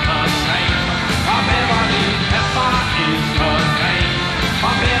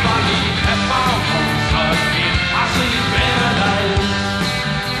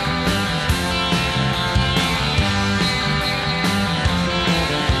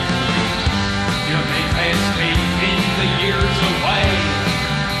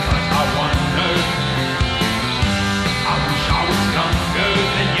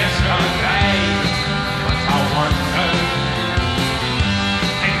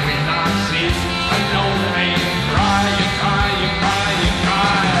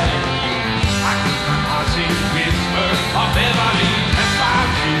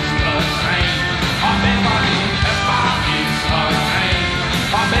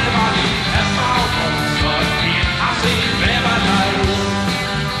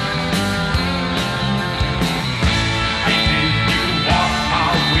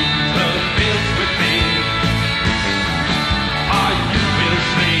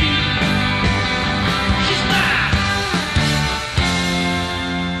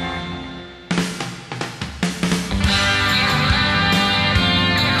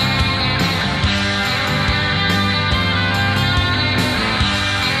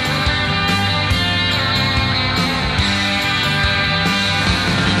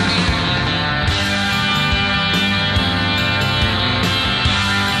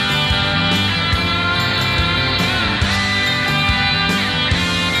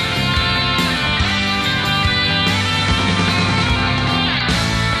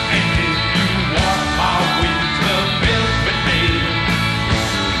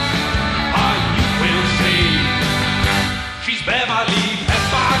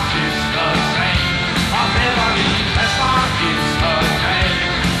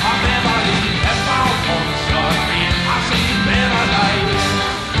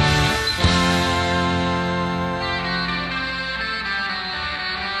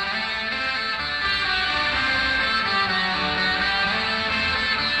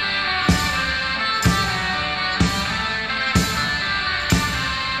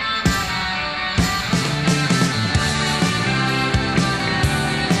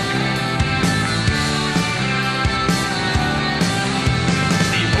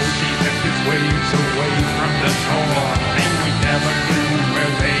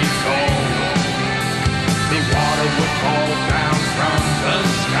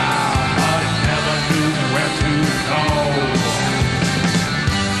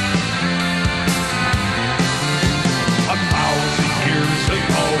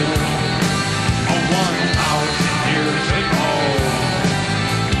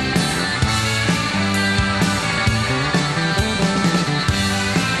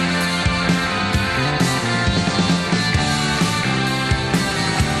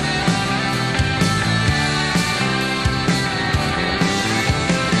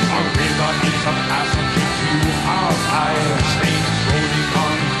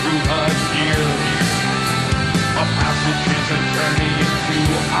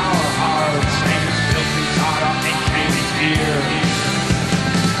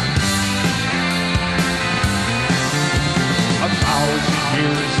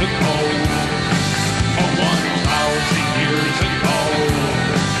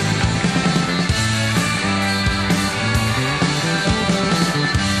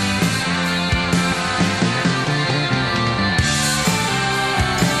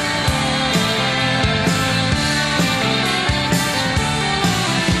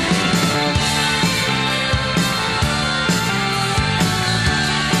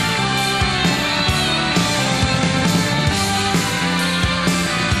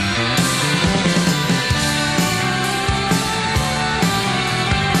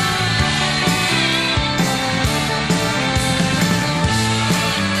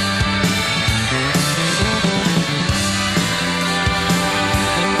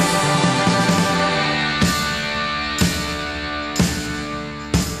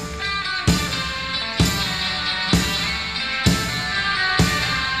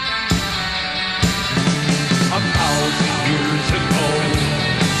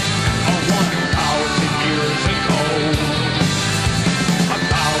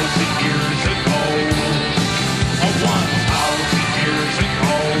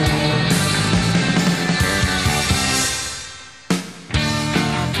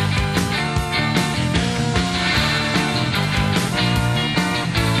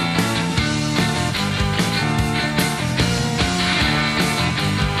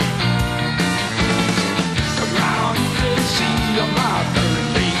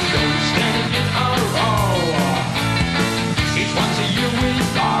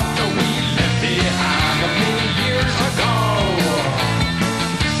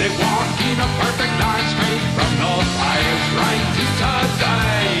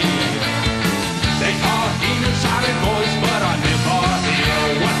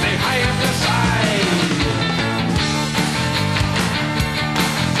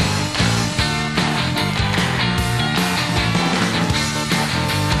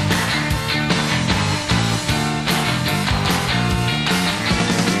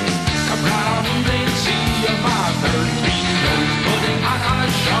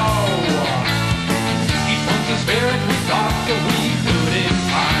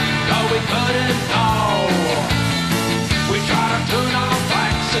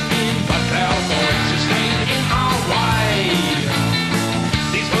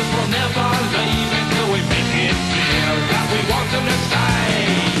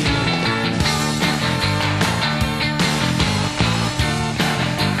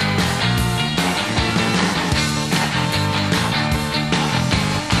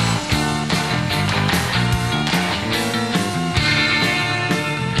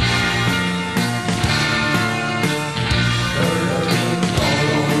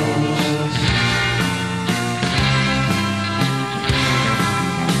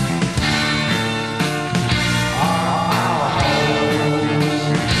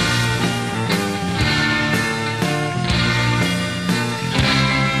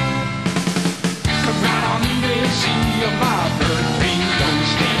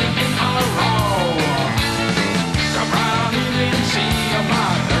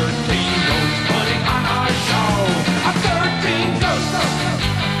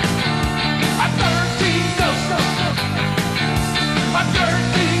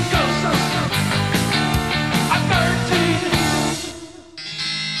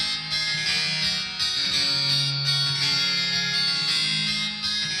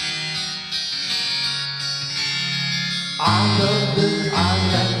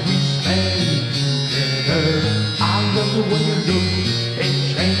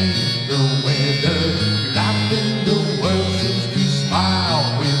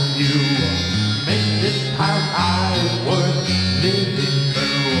 you make this time I worth living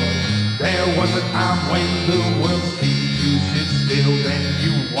through. There was a time when the world seemed to sit still, then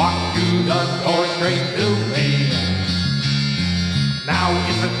you walked through the door straight to me. Now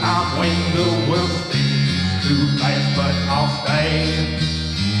is the time when the world seems to fast, but I'll stay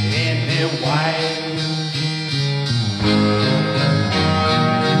anyway.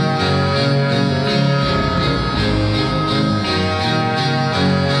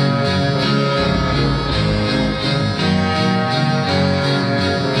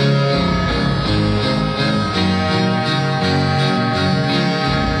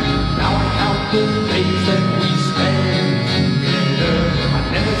 The days that we spend together, I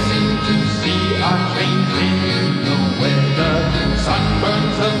never seem to see a change in the weather. Sun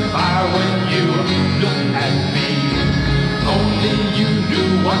burns a fire when you look at me. Only you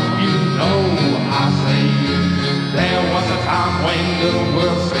knew what you know, I say. There was a time when the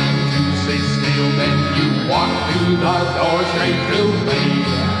world seemed to stay still, then you walked through the door straight to me.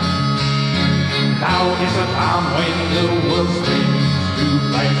 Now is a time when the world seems to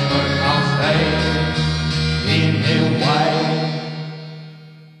flash, but I'll stay anyway.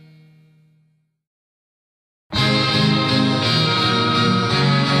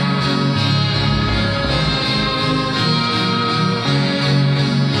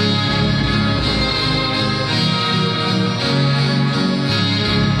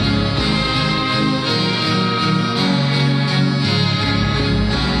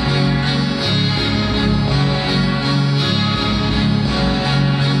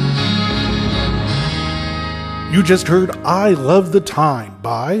 You just heard I Love the Time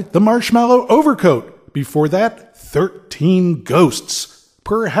by the Marshmallow Overcoat. Before that, 13 Ghosts.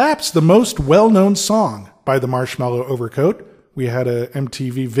 Perhaps the most well-known song by the Marshmallow Overcoat. We had a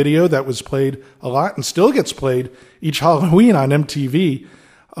MTV video that was played a lot and still gets played each Halloween on MTV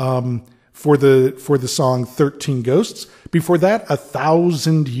for the song 13 Ghosts. Before that,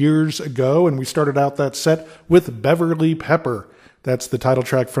 1,000 Years Ago, and we started out that set with Beverly Pepper. That's the title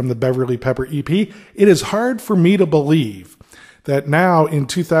track from the Beverly Pepper EP. It is hard for me to believe that now in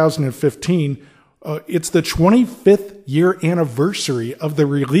 2015, it's the 25th year anniversary of the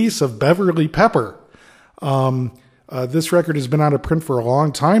release of Beverly Pepper. This record has been out of print for a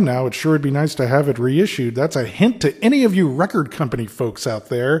long time now. It sure would be nice to have it reissued. That's a hint to any of you record company folks out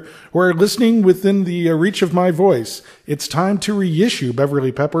there who are listening within the reach of my voice. It's time to reissue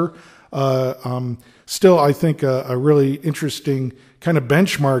Beverly Pepper. Still, I think a really interesting kind of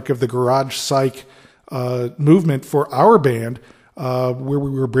benchmark of the garage psych movement for our band, where we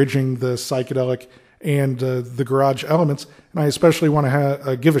were bridging the psychedelic and the garage elements. And I especially want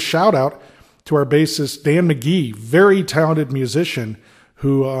to give a shout out to our bassist, Dan McGee, very talented musician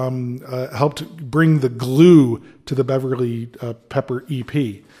who helped bring the glue to the Beverly Pepper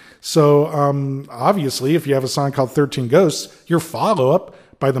EP. So obviously, if you have a song called 13 Ghosts, your follow-up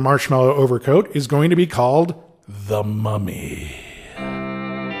by the Marshmallow Overcoat is going to be called The Mummy.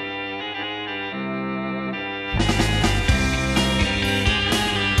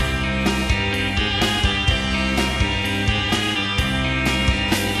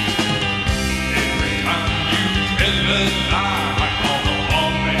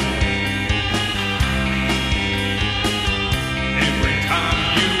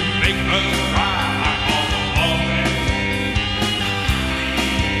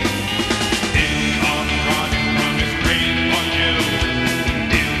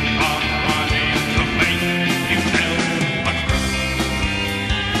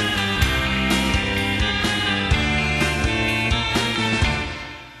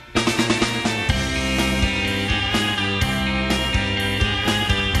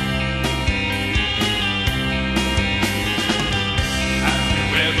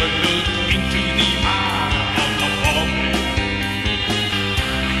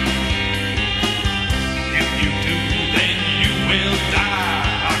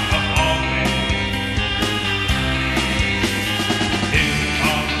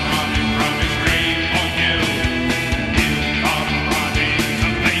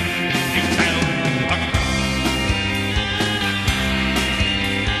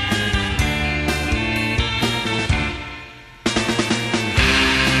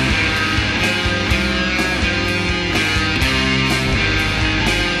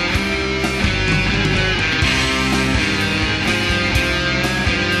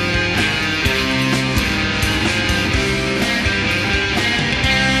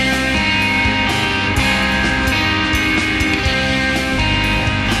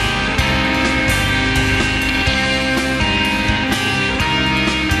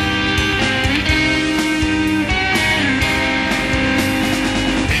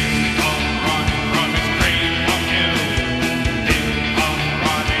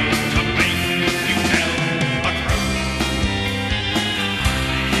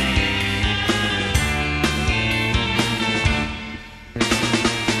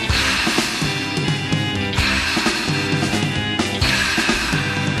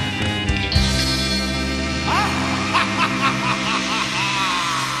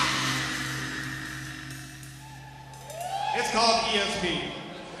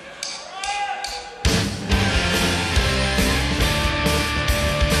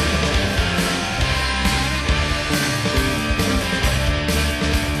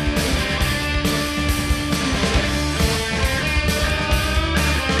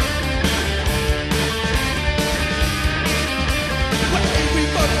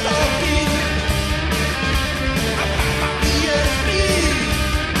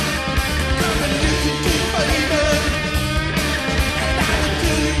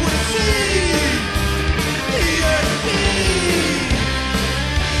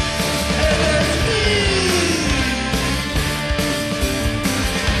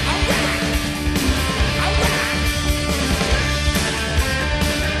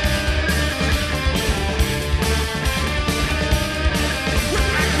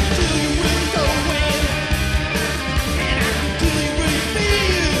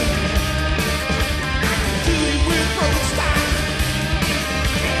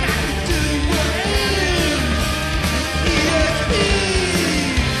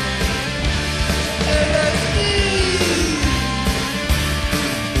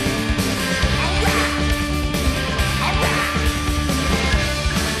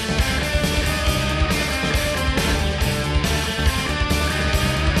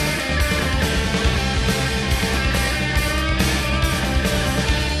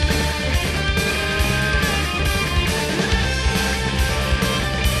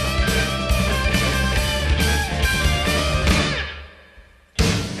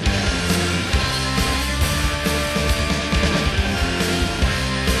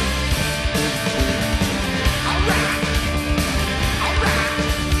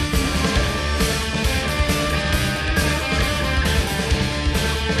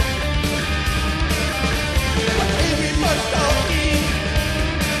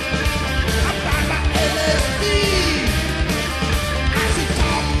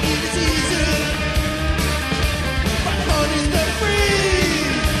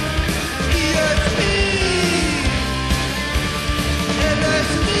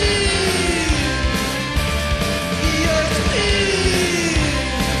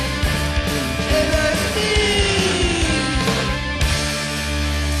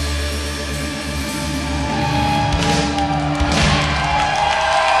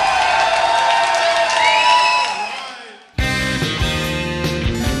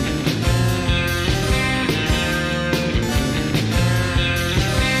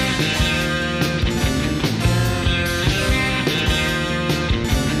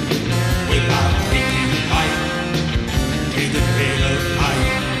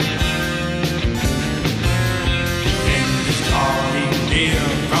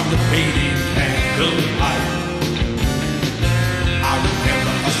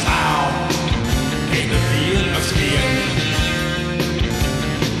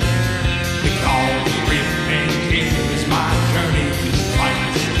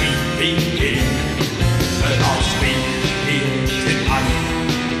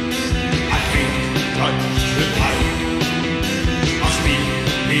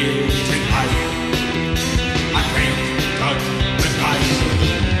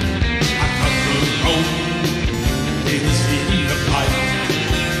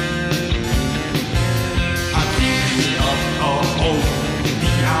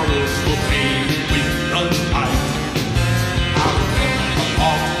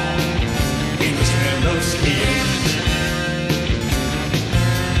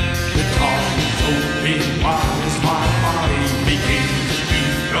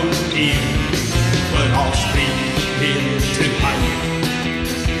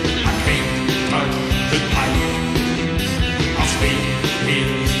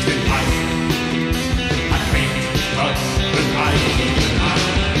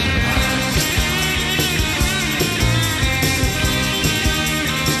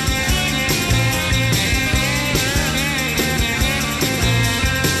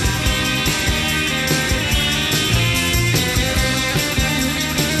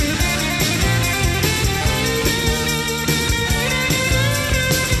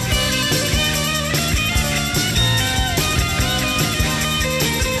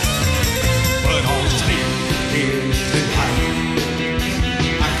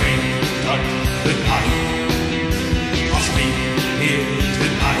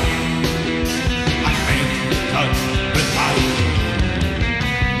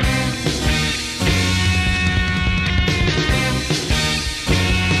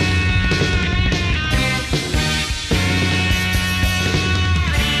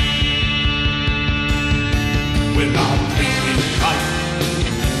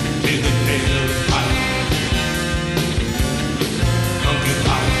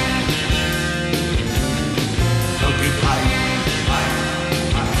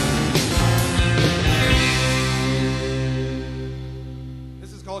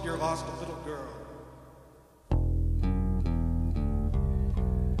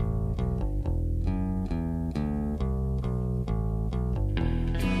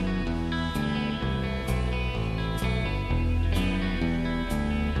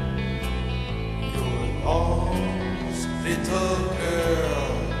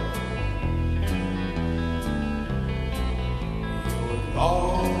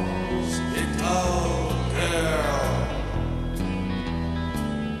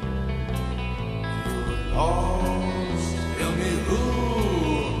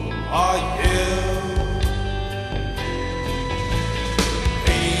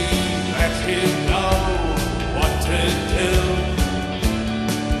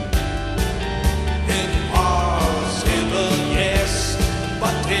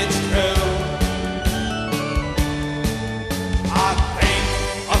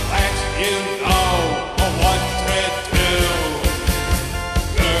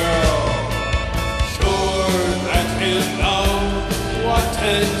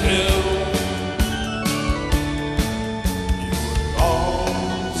 too. You were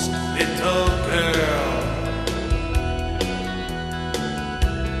lost, little girl.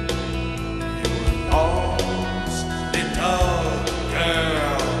 You were lost, little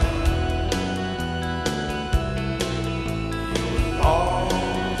girl. You were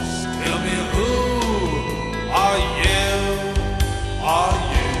lost. Tell me, who are you? Are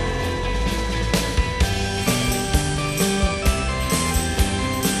you?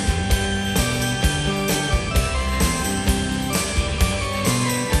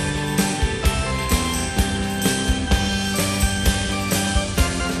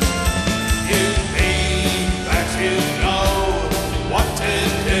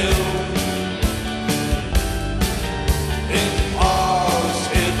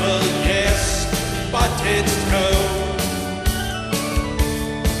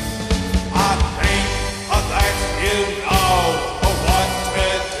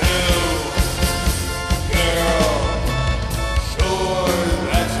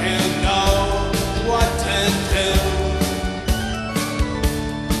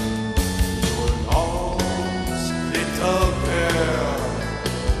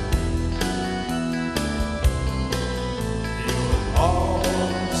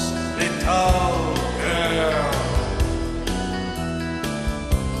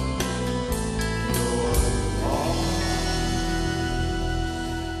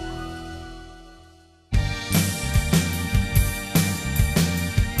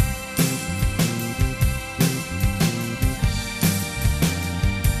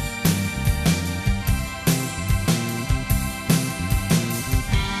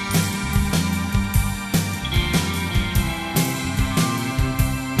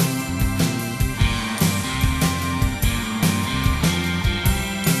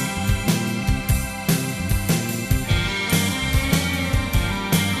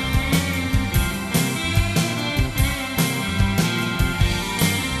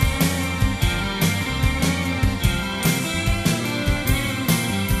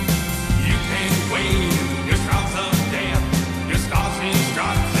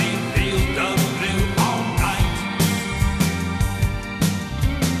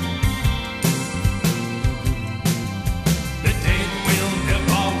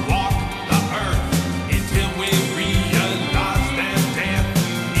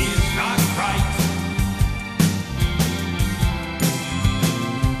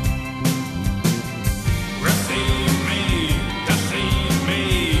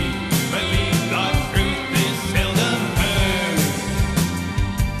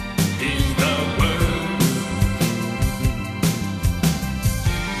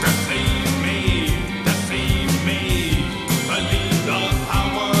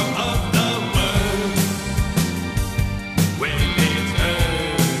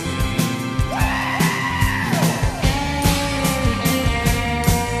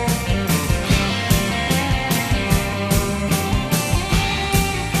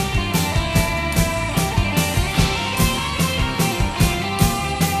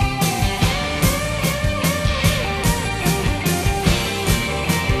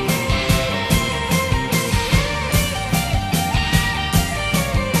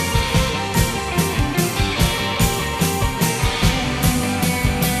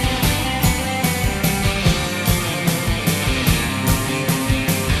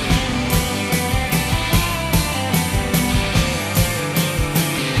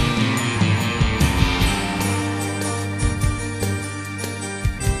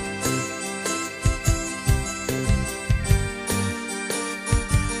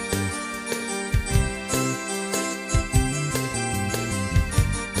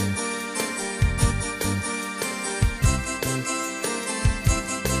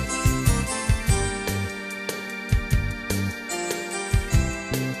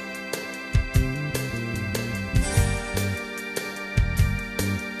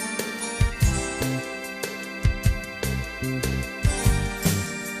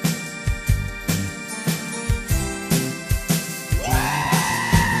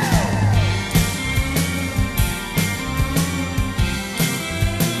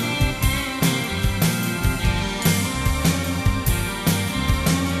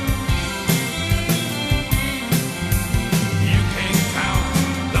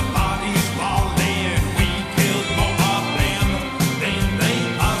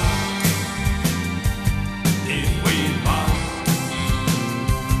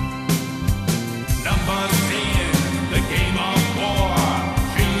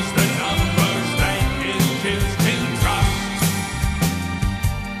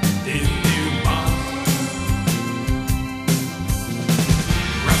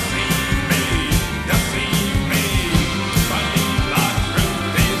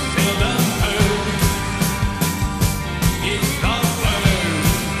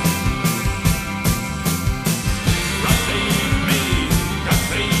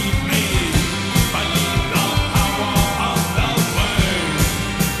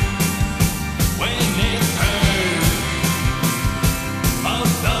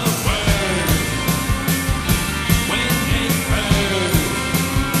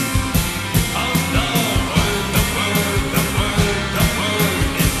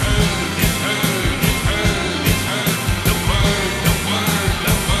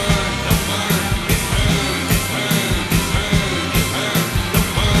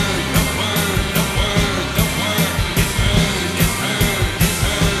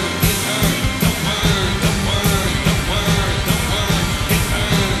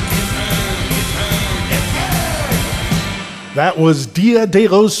 That was Dia de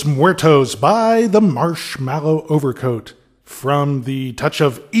los Muertos by the Marshmallow Overcoat from the Touch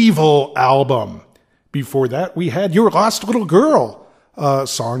of Evil album. Before that, we had Your Lost Little Girl, a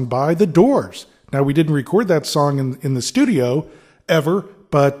song by The Doors. Now, we didn't record that song in the studio ever,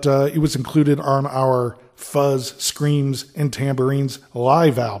 but it was included on our Fuzz, Screams, and Tambourines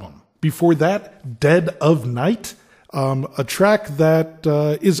live album. Before that, Dead of Night, a track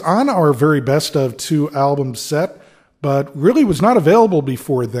that is on our very best of 2 album set, but really was not available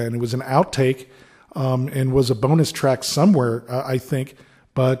before then. It was an outtake and was a bonus track somewhere, I think.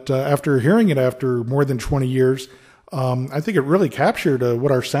 But after hearing it after more than 20 years, I think it really captured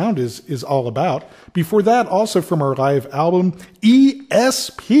what our sound is all about. Before that, also from our live album,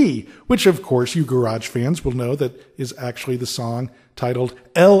 ESP, which of course you garage fans will know that is actually the song titled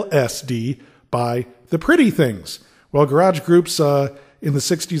LSD by The Pretty Things. Well, garage groups in the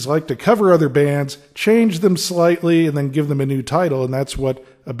 60s like to cover other bands, change them slightly, and then give them a new title, and that's what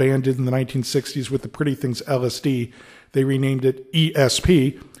a band did in the 1960s with The Pretty Things LSD. They renamed it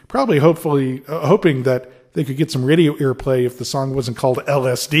ESP, probably hoping that they could get some radio airplay if the song wasn't called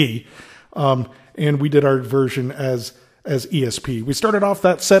LSD. And we did our version as ESP. We started off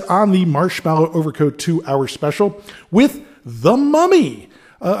that set on the Marshmallow Overcoat 2-hour special with The Mummy.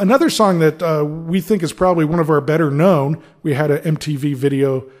 Another song that we think is probably one of our better known. We had an MTV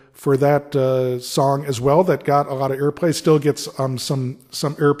video for that song as well that got a lot of airplay, still gets some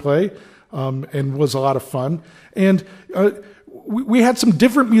airplay, and was a lot of fun. And we had some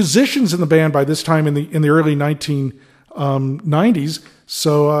different musicians in the band by this time in the early 1990s.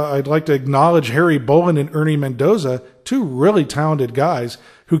 So I'd like to acknowledge Harry Bolin and Ernie Mendoza, 2 really talented guys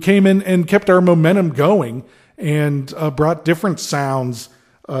who came in and kept our momentum going and brought different sounds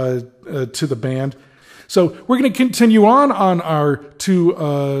to the band. So we're going to continue on our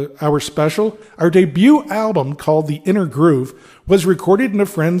 2-hour special. Our debut album, called The Inner Groove, was recorded in a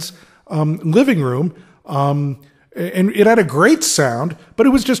friend's living room, and it had a great sound, but it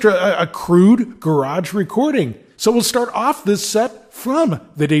was just a crude garage recording. So we'll start off this set from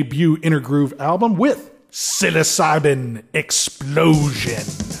the debut Inner Groove album with Psilocybin Explosion.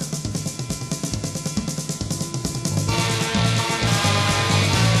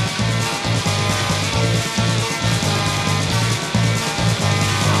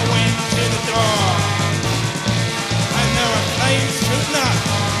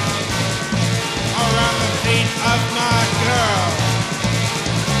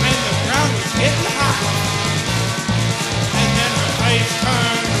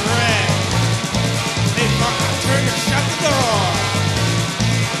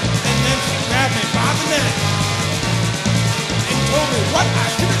 What I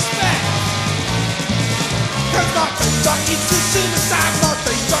should expect. Cause my face I eat to suicide, my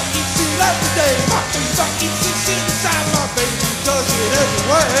face I eat to every day. My face I eat to suicide, my baby does it every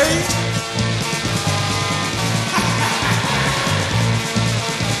way.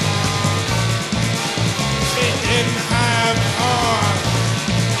 She didn't have arms,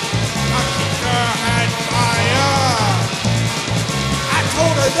 my teacher had fire. I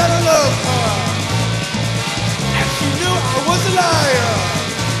told her that I loved her, and she knew I was a liar.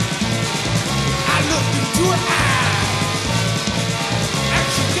 I looked into her eyes, and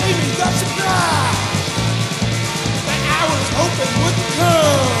she gave me the surprise that I was hoping wouldn't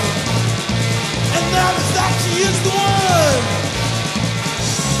come. And now it's like she is the one.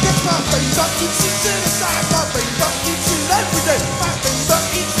 Cause my face up eats it inside, my face up eats it every day. My face up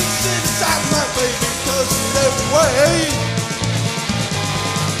eats it inside, my baby does it every way.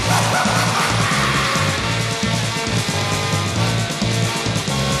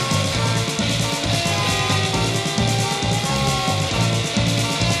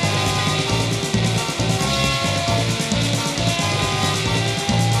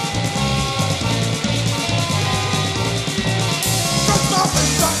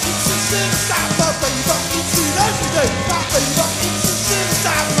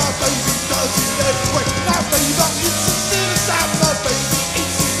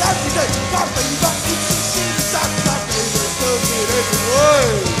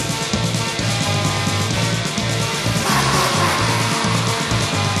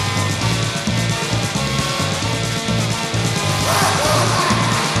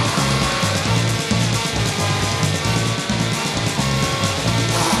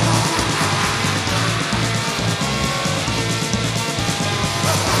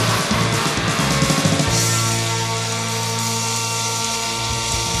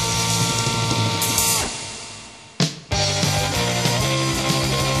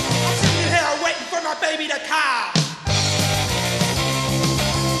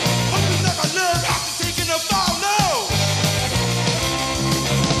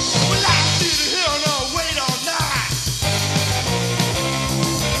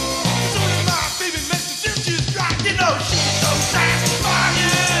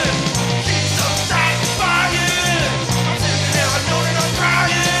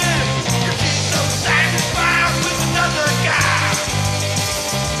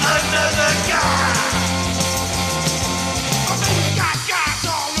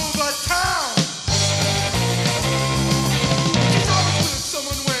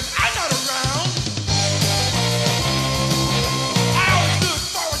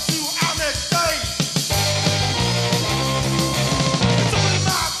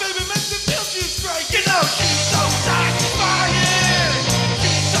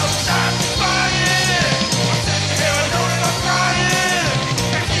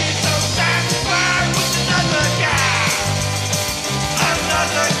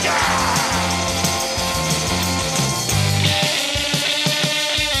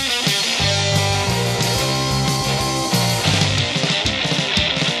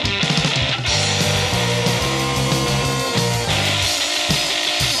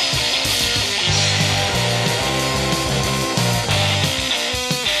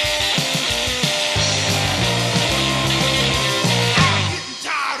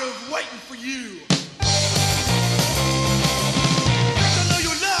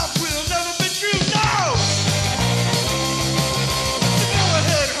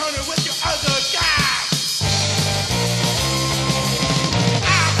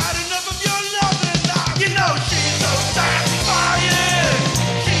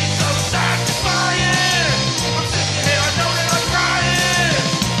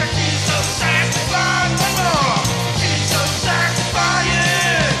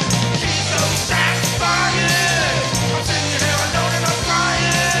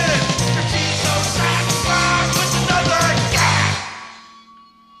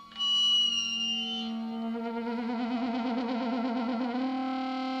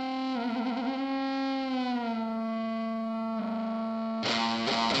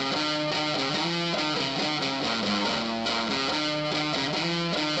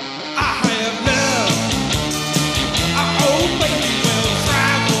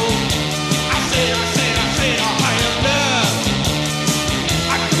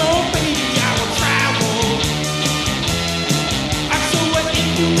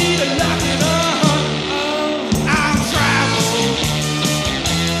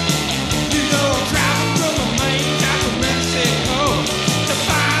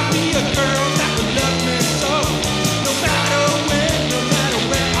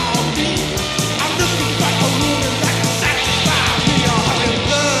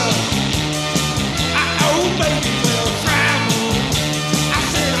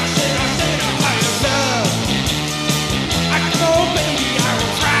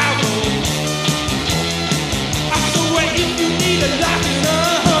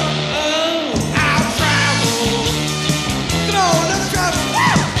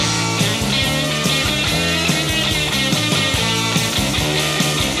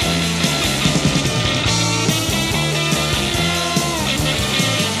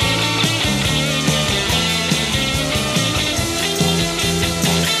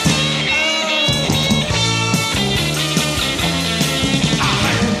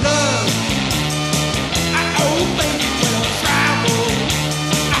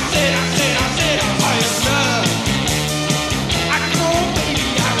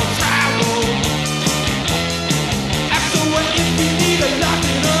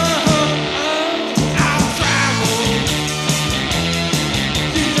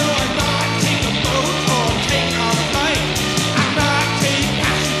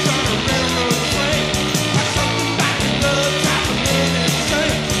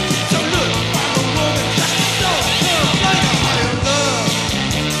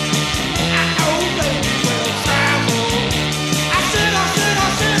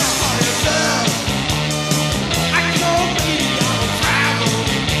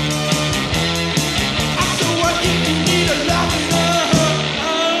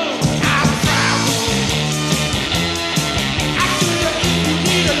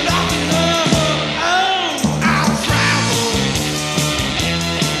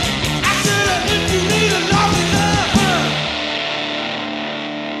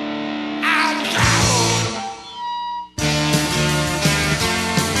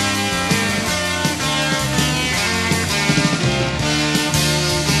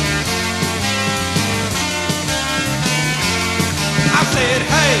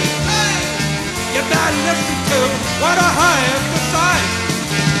 better listen to what I have to say.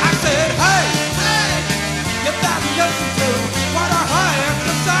 I said, hey, hey, you better listen to what I have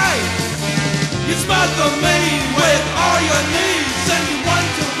to say. You smother me with all your needs, and you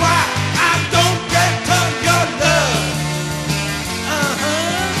wonder why I don't get to your love.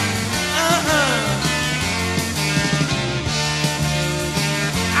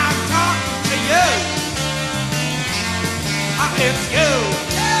 I'm talking to you. It's you.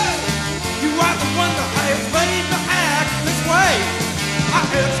 You are the one that has made me act this way.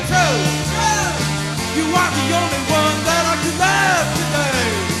 It's true. You are the only one that I can love today.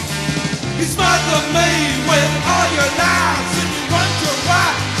 You smother me with all your lies, and you wonder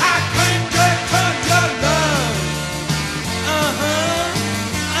why I can't get to your love.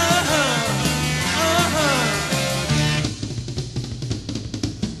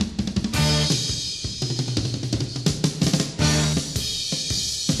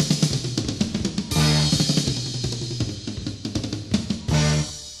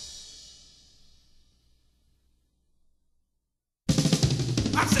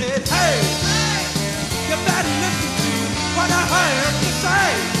 I said, hey, you better listen to what I have to say.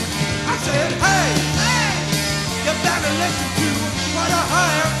 I said, hey, you better listen to what I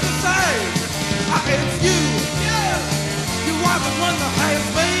have to say. It's you. You are the one that has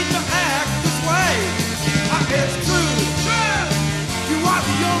made me act this way. It's true. You are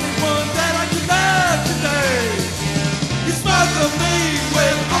the only one that I can love today. You smother me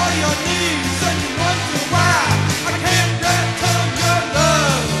with all your needs, and you wonder why I can't get to your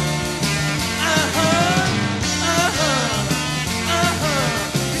love.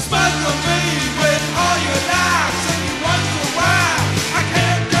 You smother me with all your lies, and you wonder why I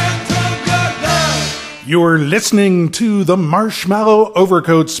can't get to your love. You're listening to the Marshmallow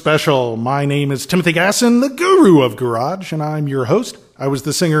Overcoat special. My name is Timothy Gassen, the guru of garage, and I'm your host. I was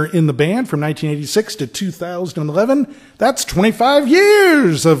the singer in the band from 1986 to 2011. That's 25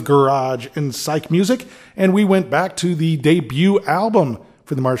 years of garage and psych music, and we went back to the debut album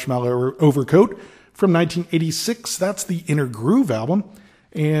for the Marshmallow Overcoat from 1986. That's the Inner Groove album,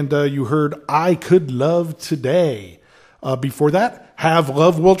 and you heard I Could Love Today. Before that, Have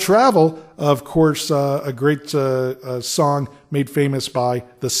Love Will Travel, of course, a great song made famous by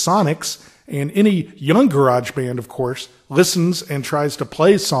the Sonics. And any young garage band, of course, listens and tries to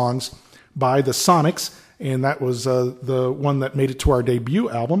play songs by the Sonics. And that was the one that made it to our debut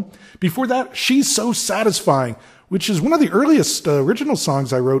album. Before that, She's So Satisfying, which is one of the earliest original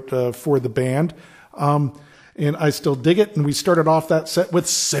songs I wrote for the band. And I still dig it. And we started off that set with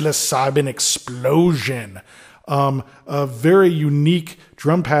Psilocybin Explosion. A very unique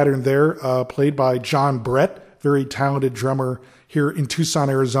drum pattern there, played by John Brett, very talented drummer here in Tucson,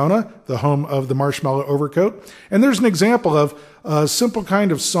 Arizona, the home of the Marshmallow Overcoat. And there's an example of a simple kind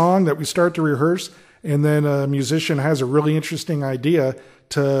of song that we start to rehearse, and then a musician has a really interesting idea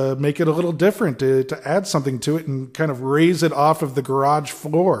to make it a little different, to add something to it and kind of raise it off of the garage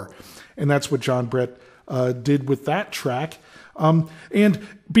floor. And that's what John Brett did with that track. And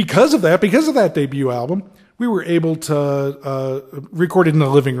because of that debut album, we were able to record it in the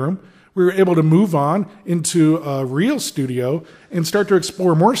living room. We were able to move on into a real studio and start to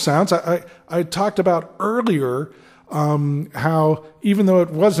explore more sounds. I talked about earlier how even though it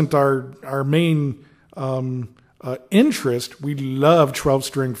wasn't our main interest, we love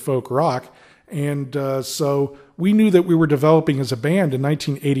 12-string folk rock. And so we knew that we were developing as a band in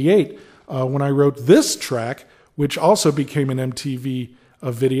 1988 when I wrote this track, which also became an MTV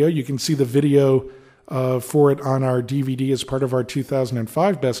video. You can see the video for it on our DVD as part of our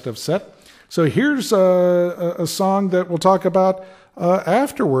 2005 Best of set. So here's a song that we'll talk about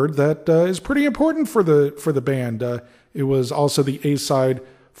afterward that is pretty important for the band. It was also the A-side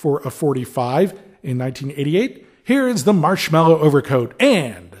for a 45 in 1988. Here is the Marshmallow Overcoat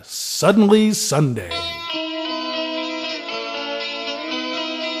and Suddenly Sunday.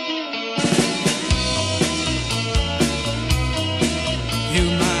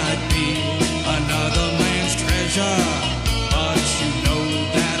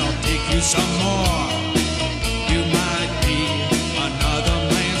 Some more. You might be another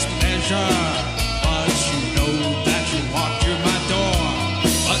man's pleasure, but you know that you walk through my door.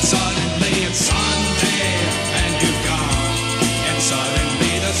 But suddenly it's Sunday and you've gone, and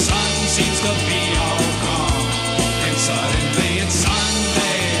suddenly the sun seems to be all gone, and suddenly it's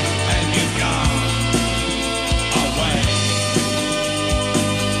Sunday and you've gone away.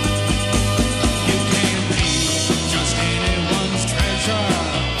 You can't be just anyone's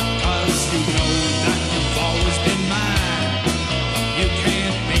treasure. You know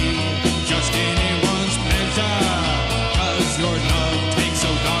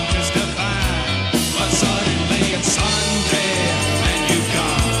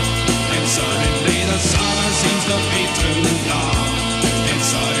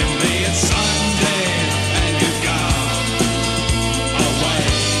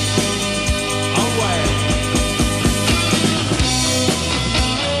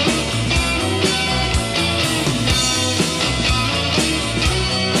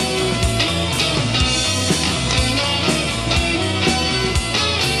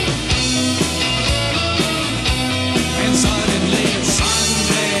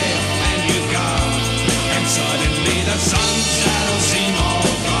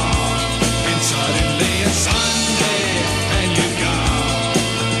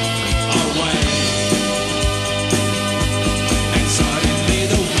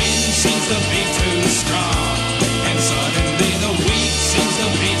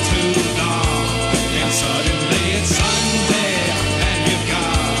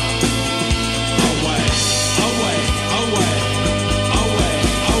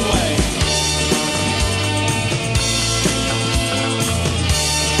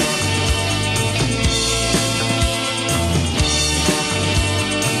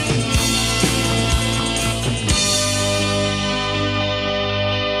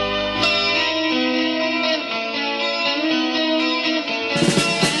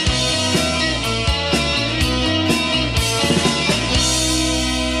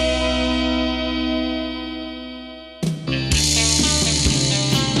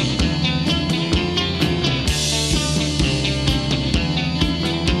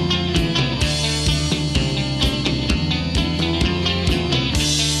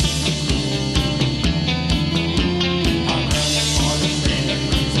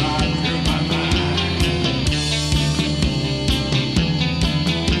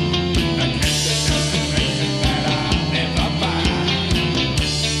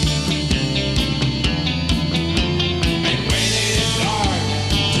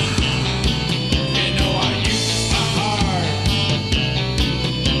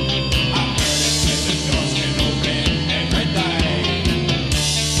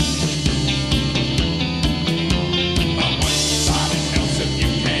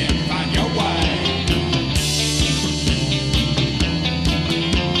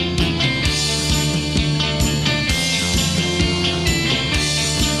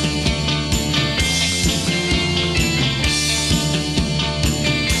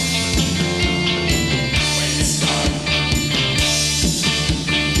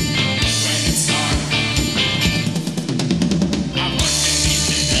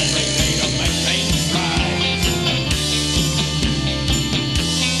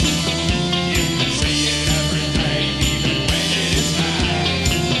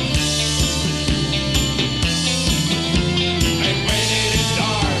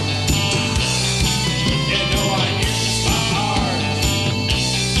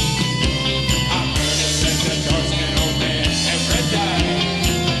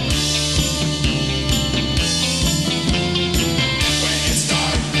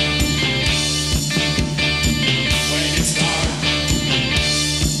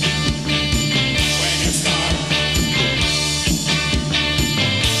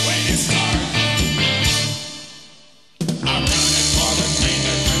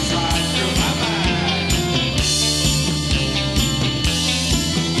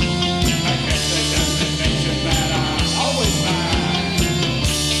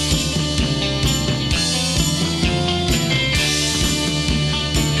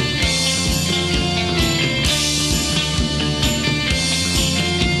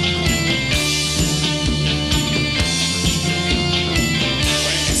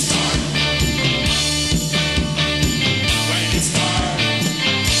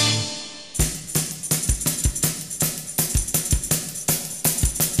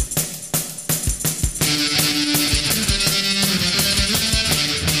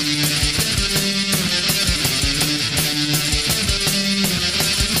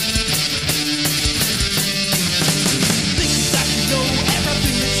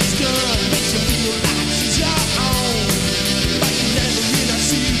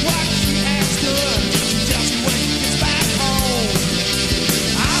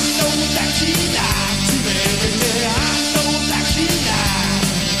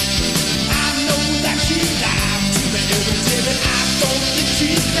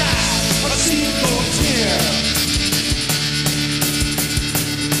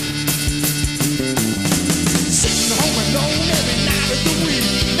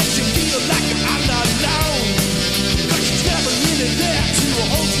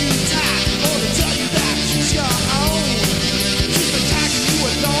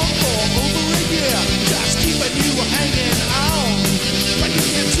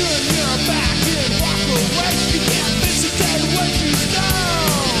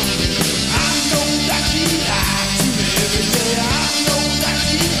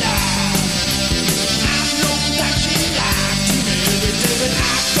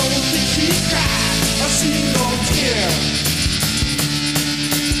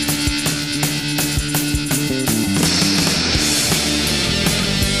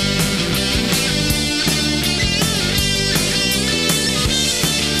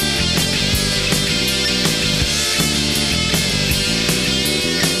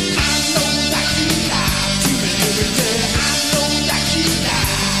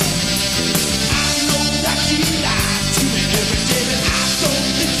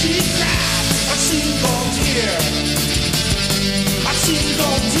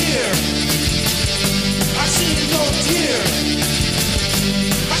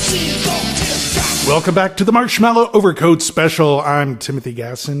Welcome back to the Marshmallow Overcoat special. I'm Timothy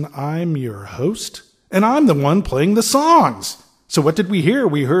Gassen. I'm your host, and I'm the one playing the songs. So what did we hear?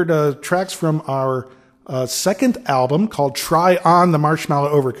 We heard tracks from our second album called Try On the Marshmallow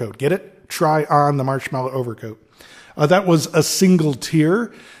Overcoat. Get it? Try On the Marshmallow Overcoat. That was A Single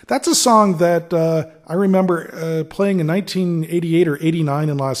Tear. That's a song that I remember playing in 1988 or 89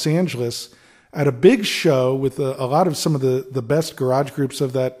 in Los Angeles at a big show with a lot of some of the best garage groups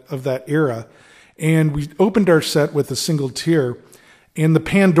of that era. And we opened our set with A Single Tear. And the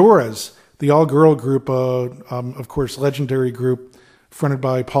Pandoras, the all-girl group, of course, legendary group fronted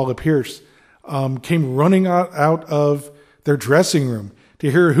by Paula Pierce, came running out of their dressing room to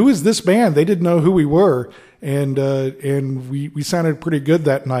hear, who is this band? They didn't know who we were. And we sounded pretty good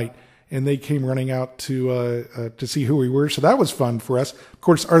that night. And they came running out to see who we were. So that was fun for us. Of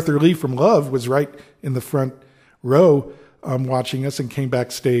course, Arthur Lee from Love was right in the front row watching us and came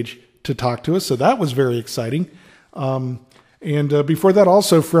backstage to talk to us. So that was very exciting. And before that,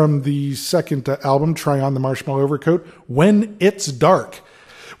 also from the second album, Try On the Marshmallow Overcoat, When It's Dark.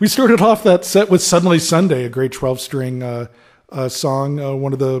 We started off that set with Suddenly Sunday, a great 12-string song,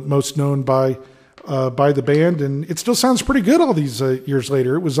 one of the most known by the band. And it still sounds pretty good all these years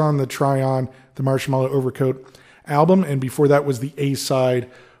later. It was on the Try On the Marshmallow Overcoat album. And before that was the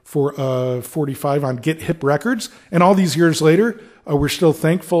A-side for 45 on Get Hip Records. And all these years later, we're still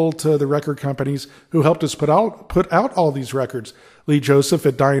thankful to the record companies who helped us put out all these records. Lee Joseph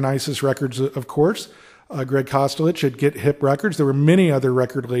at Dionysus Records, of course. Greg Kostelich at Get Hip Records. There were many other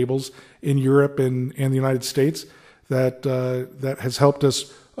record labels in Europe and the United States that has helped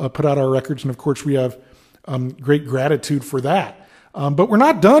us put out our records. And of course, we have great gratitude for that. But we're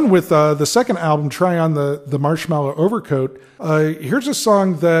not done with the second album, Try On the Marshmallow Overcoat. Here's a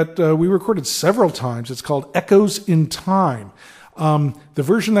song that we recorded several times. It's called Echoes in Time. The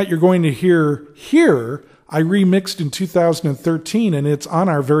version that you're going to hear here, I remixed in 2013, and it's on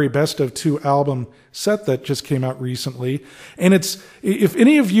our Very Best of Two album set that just came out recently. And it's, if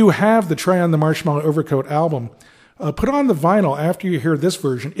any of you have the Try On the Marshmallow Overcoat album, put on the vinyl after you hear this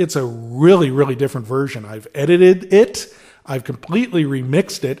version. It's a really, really different version. I've edited it. I've completely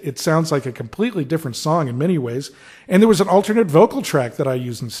remixed it. It sounds like a completely different song in many ways. And there was an alternate vocal track that I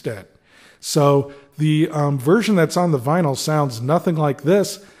used instead. So the version that's on the vinyl sounds nothing like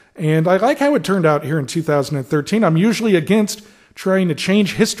this. And I like how it turned out here in 2013. I'm usually against trying to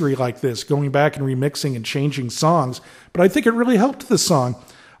change history like this, going back and remixing and changing songs. But I think it really helped the song.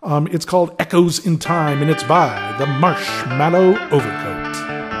 It's called Echoes in Time, and it's by the Marshmallow Overcoat.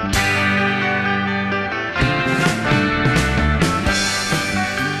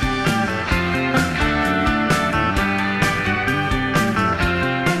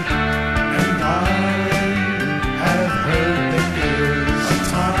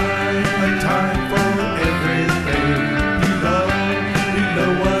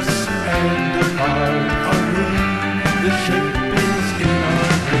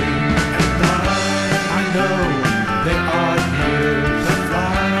 I know there are years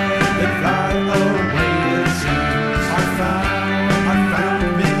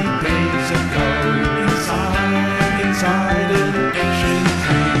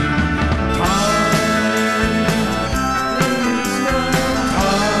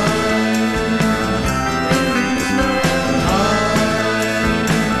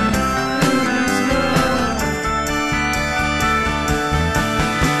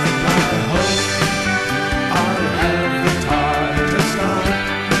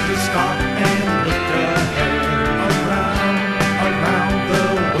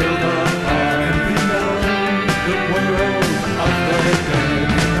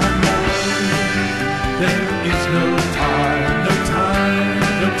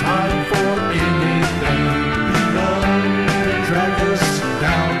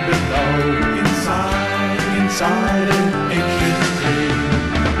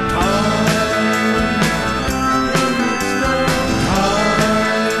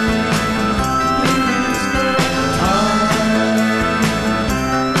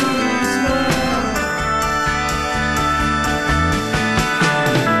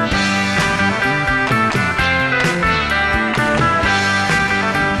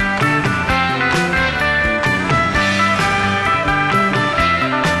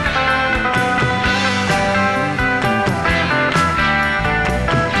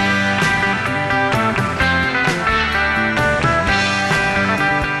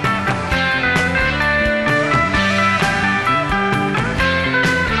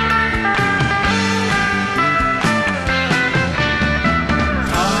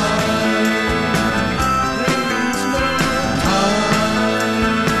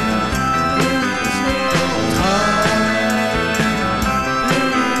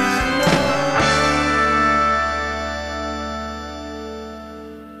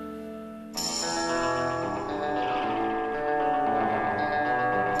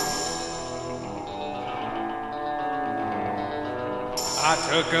I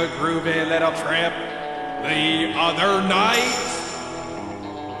took a groovy little trip the other night.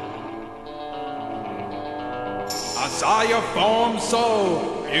 I saw your form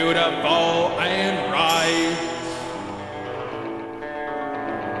so beautiful and right.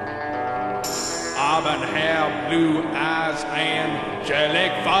 Auburn hair, blue eyes,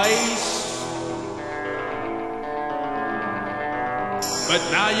 angelic face. But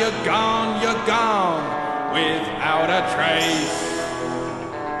now you're gone without a trace.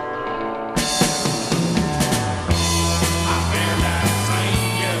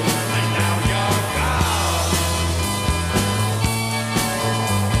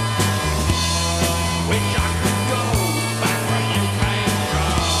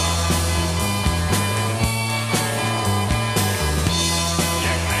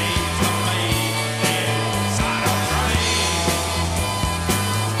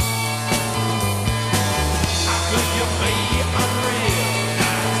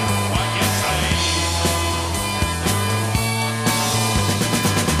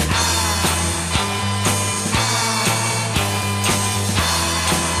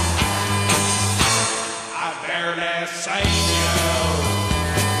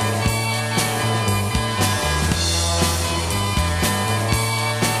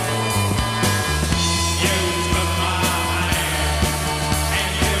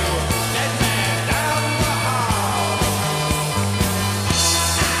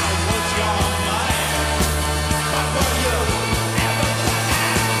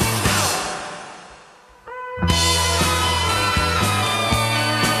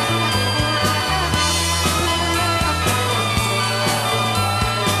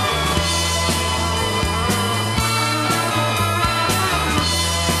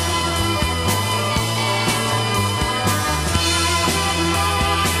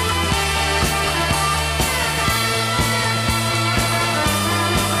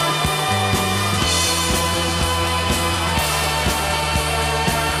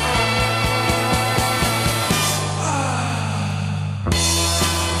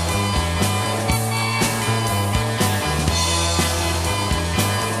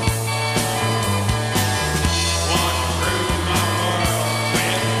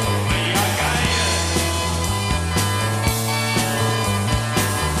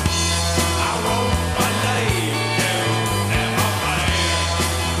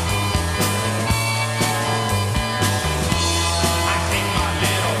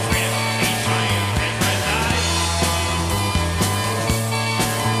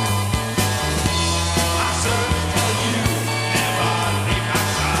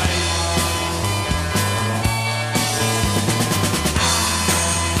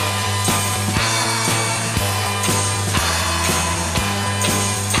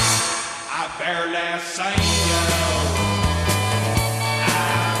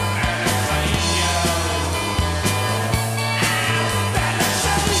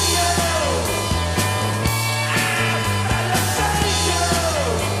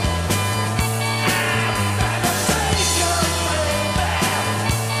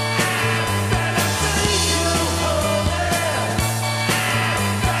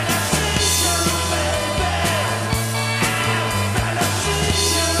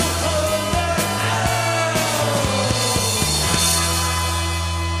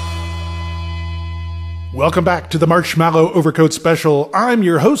 Welcome back to the Marshmallow Overcoat Special. I'm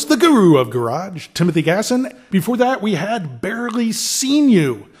your host, the Guru of Garage, Timothy Gassen. Before that, we had Barely Seen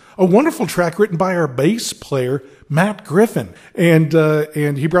You, a wonderful track written by our bass player, Matt Griffin. And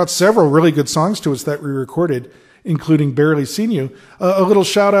he brought several really good songs to us that we recorded, including Barely Seen You. A little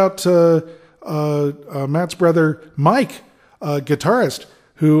shout out to Matt's brother, Mike, guitarist,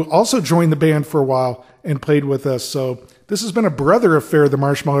 who also joined the band for a while and played with us. So this has been a brother affair, the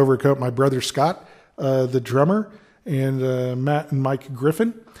Marshmallow Overcoat. My brother, Scott, the drummer, and Matt and Mike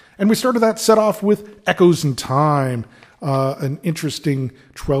Griffin. And we started that set off with Echoes in Time, an interesting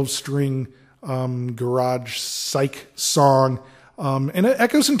 12-string garage psych song. And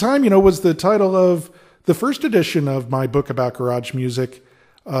Echoes in Time, was the title of the first edition of my book about garage music,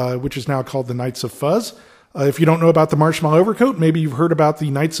 which is now called The Knights of Fuzz. If you don't know about the Marshmallow Overcoat, maybe you've heard about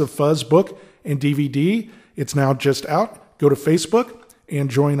the Knights of Fuzz book and DVD. It's now just out. Go to Facebook and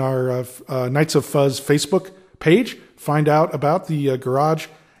join our Knights of Fuzz Facebook page. Find out about the garage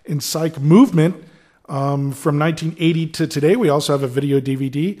and psych movement from 1980 to today. We also have a video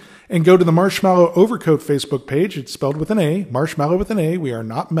DVD. And go to the Marshmallow Overcoat Facebook page. It's spelled with an A, Marshmallow with an A. We are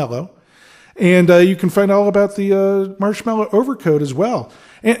not mellow. And you can find all about the Marshmallow Overcoat as well.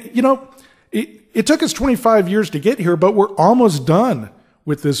 And, it took us 25 years to get here, but we're almost done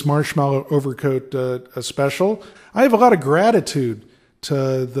with this Marshmallow Overcoat special. I have a lot of gratitude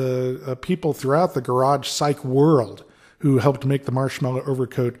to the people throughout the garage psych world who helped make the Marshmallow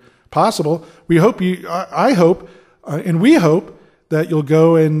Overcoat possible. We hope I hope, and we hope that you'll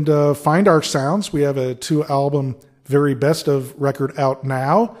go and find our sounds. We have a 2-album very best of record out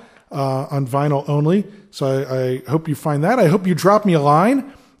now on vinyl only. So I hope you find that. I hope you drop me a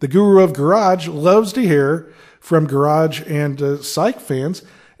line. The Guru of Garage loves to hear from garage and psych fans.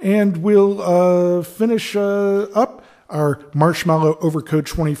 And we'll finish up our Marshmallow Overcoat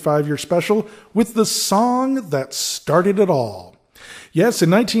 25-year special with the song that started it all. Yes, in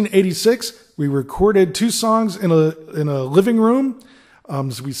 1986, we recorded 2 songs in a living room.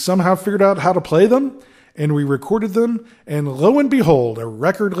 So we somehow figured out how to play them, and we recorded them. And lo and behold, a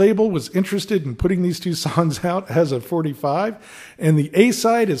record label was interested in putting these 2 songs out as a 45. And the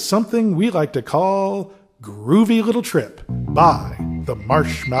A-side is something we like to call Groovy Little Trip by the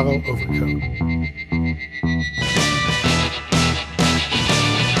Marshmallow Overcoat.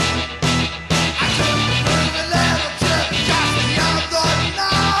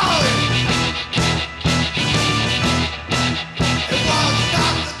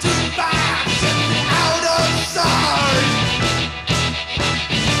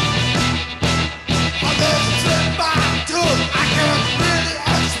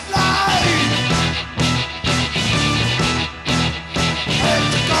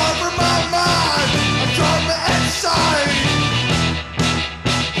 Over my mind, I'm trying to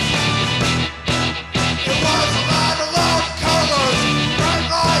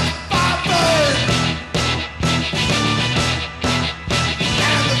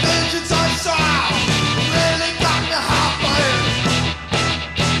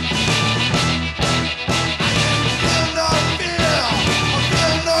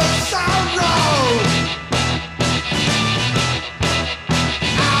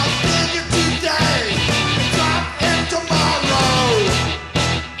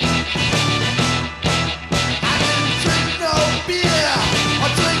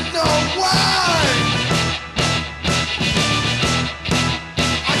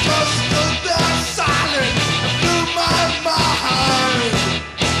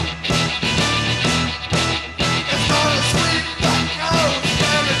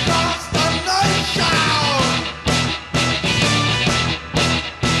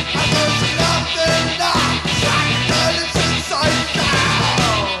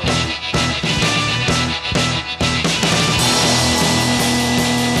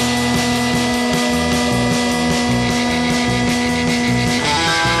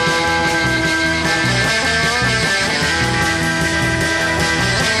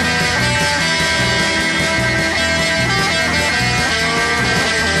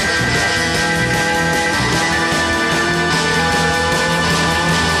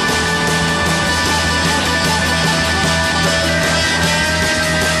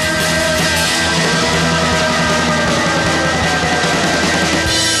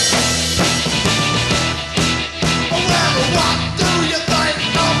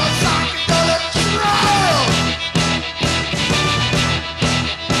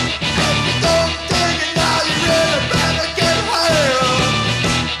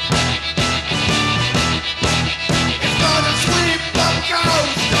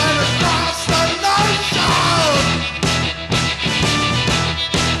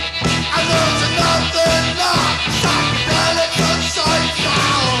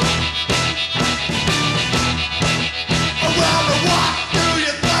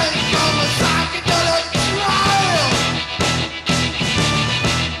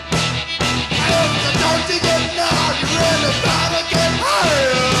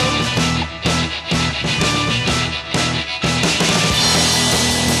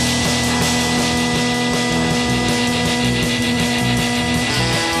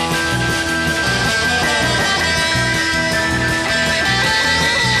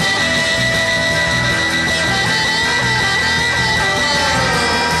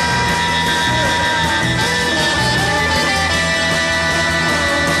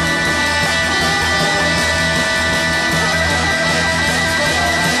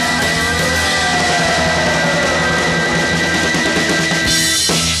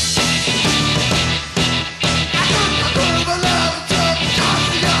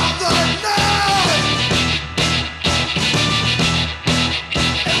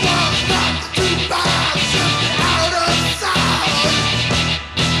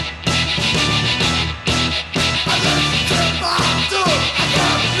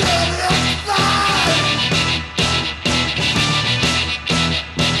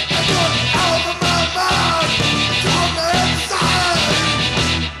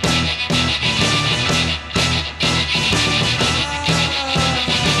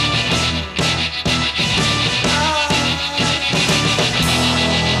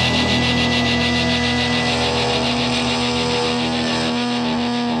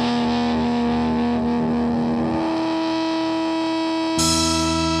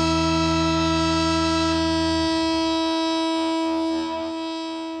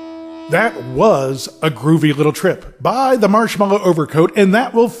That was a groovy little trip by the Marshmallow Overcoat, and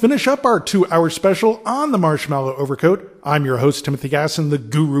that will finish up our 2-hour special on the Marshmallow Overcoat. I'm your host, Timothy Gassen, the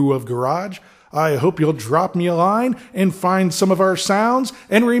guru of garage. I hope you'll drop me a line and find some of our sounds.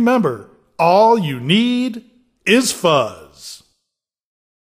 And remember, all you need is fuzz.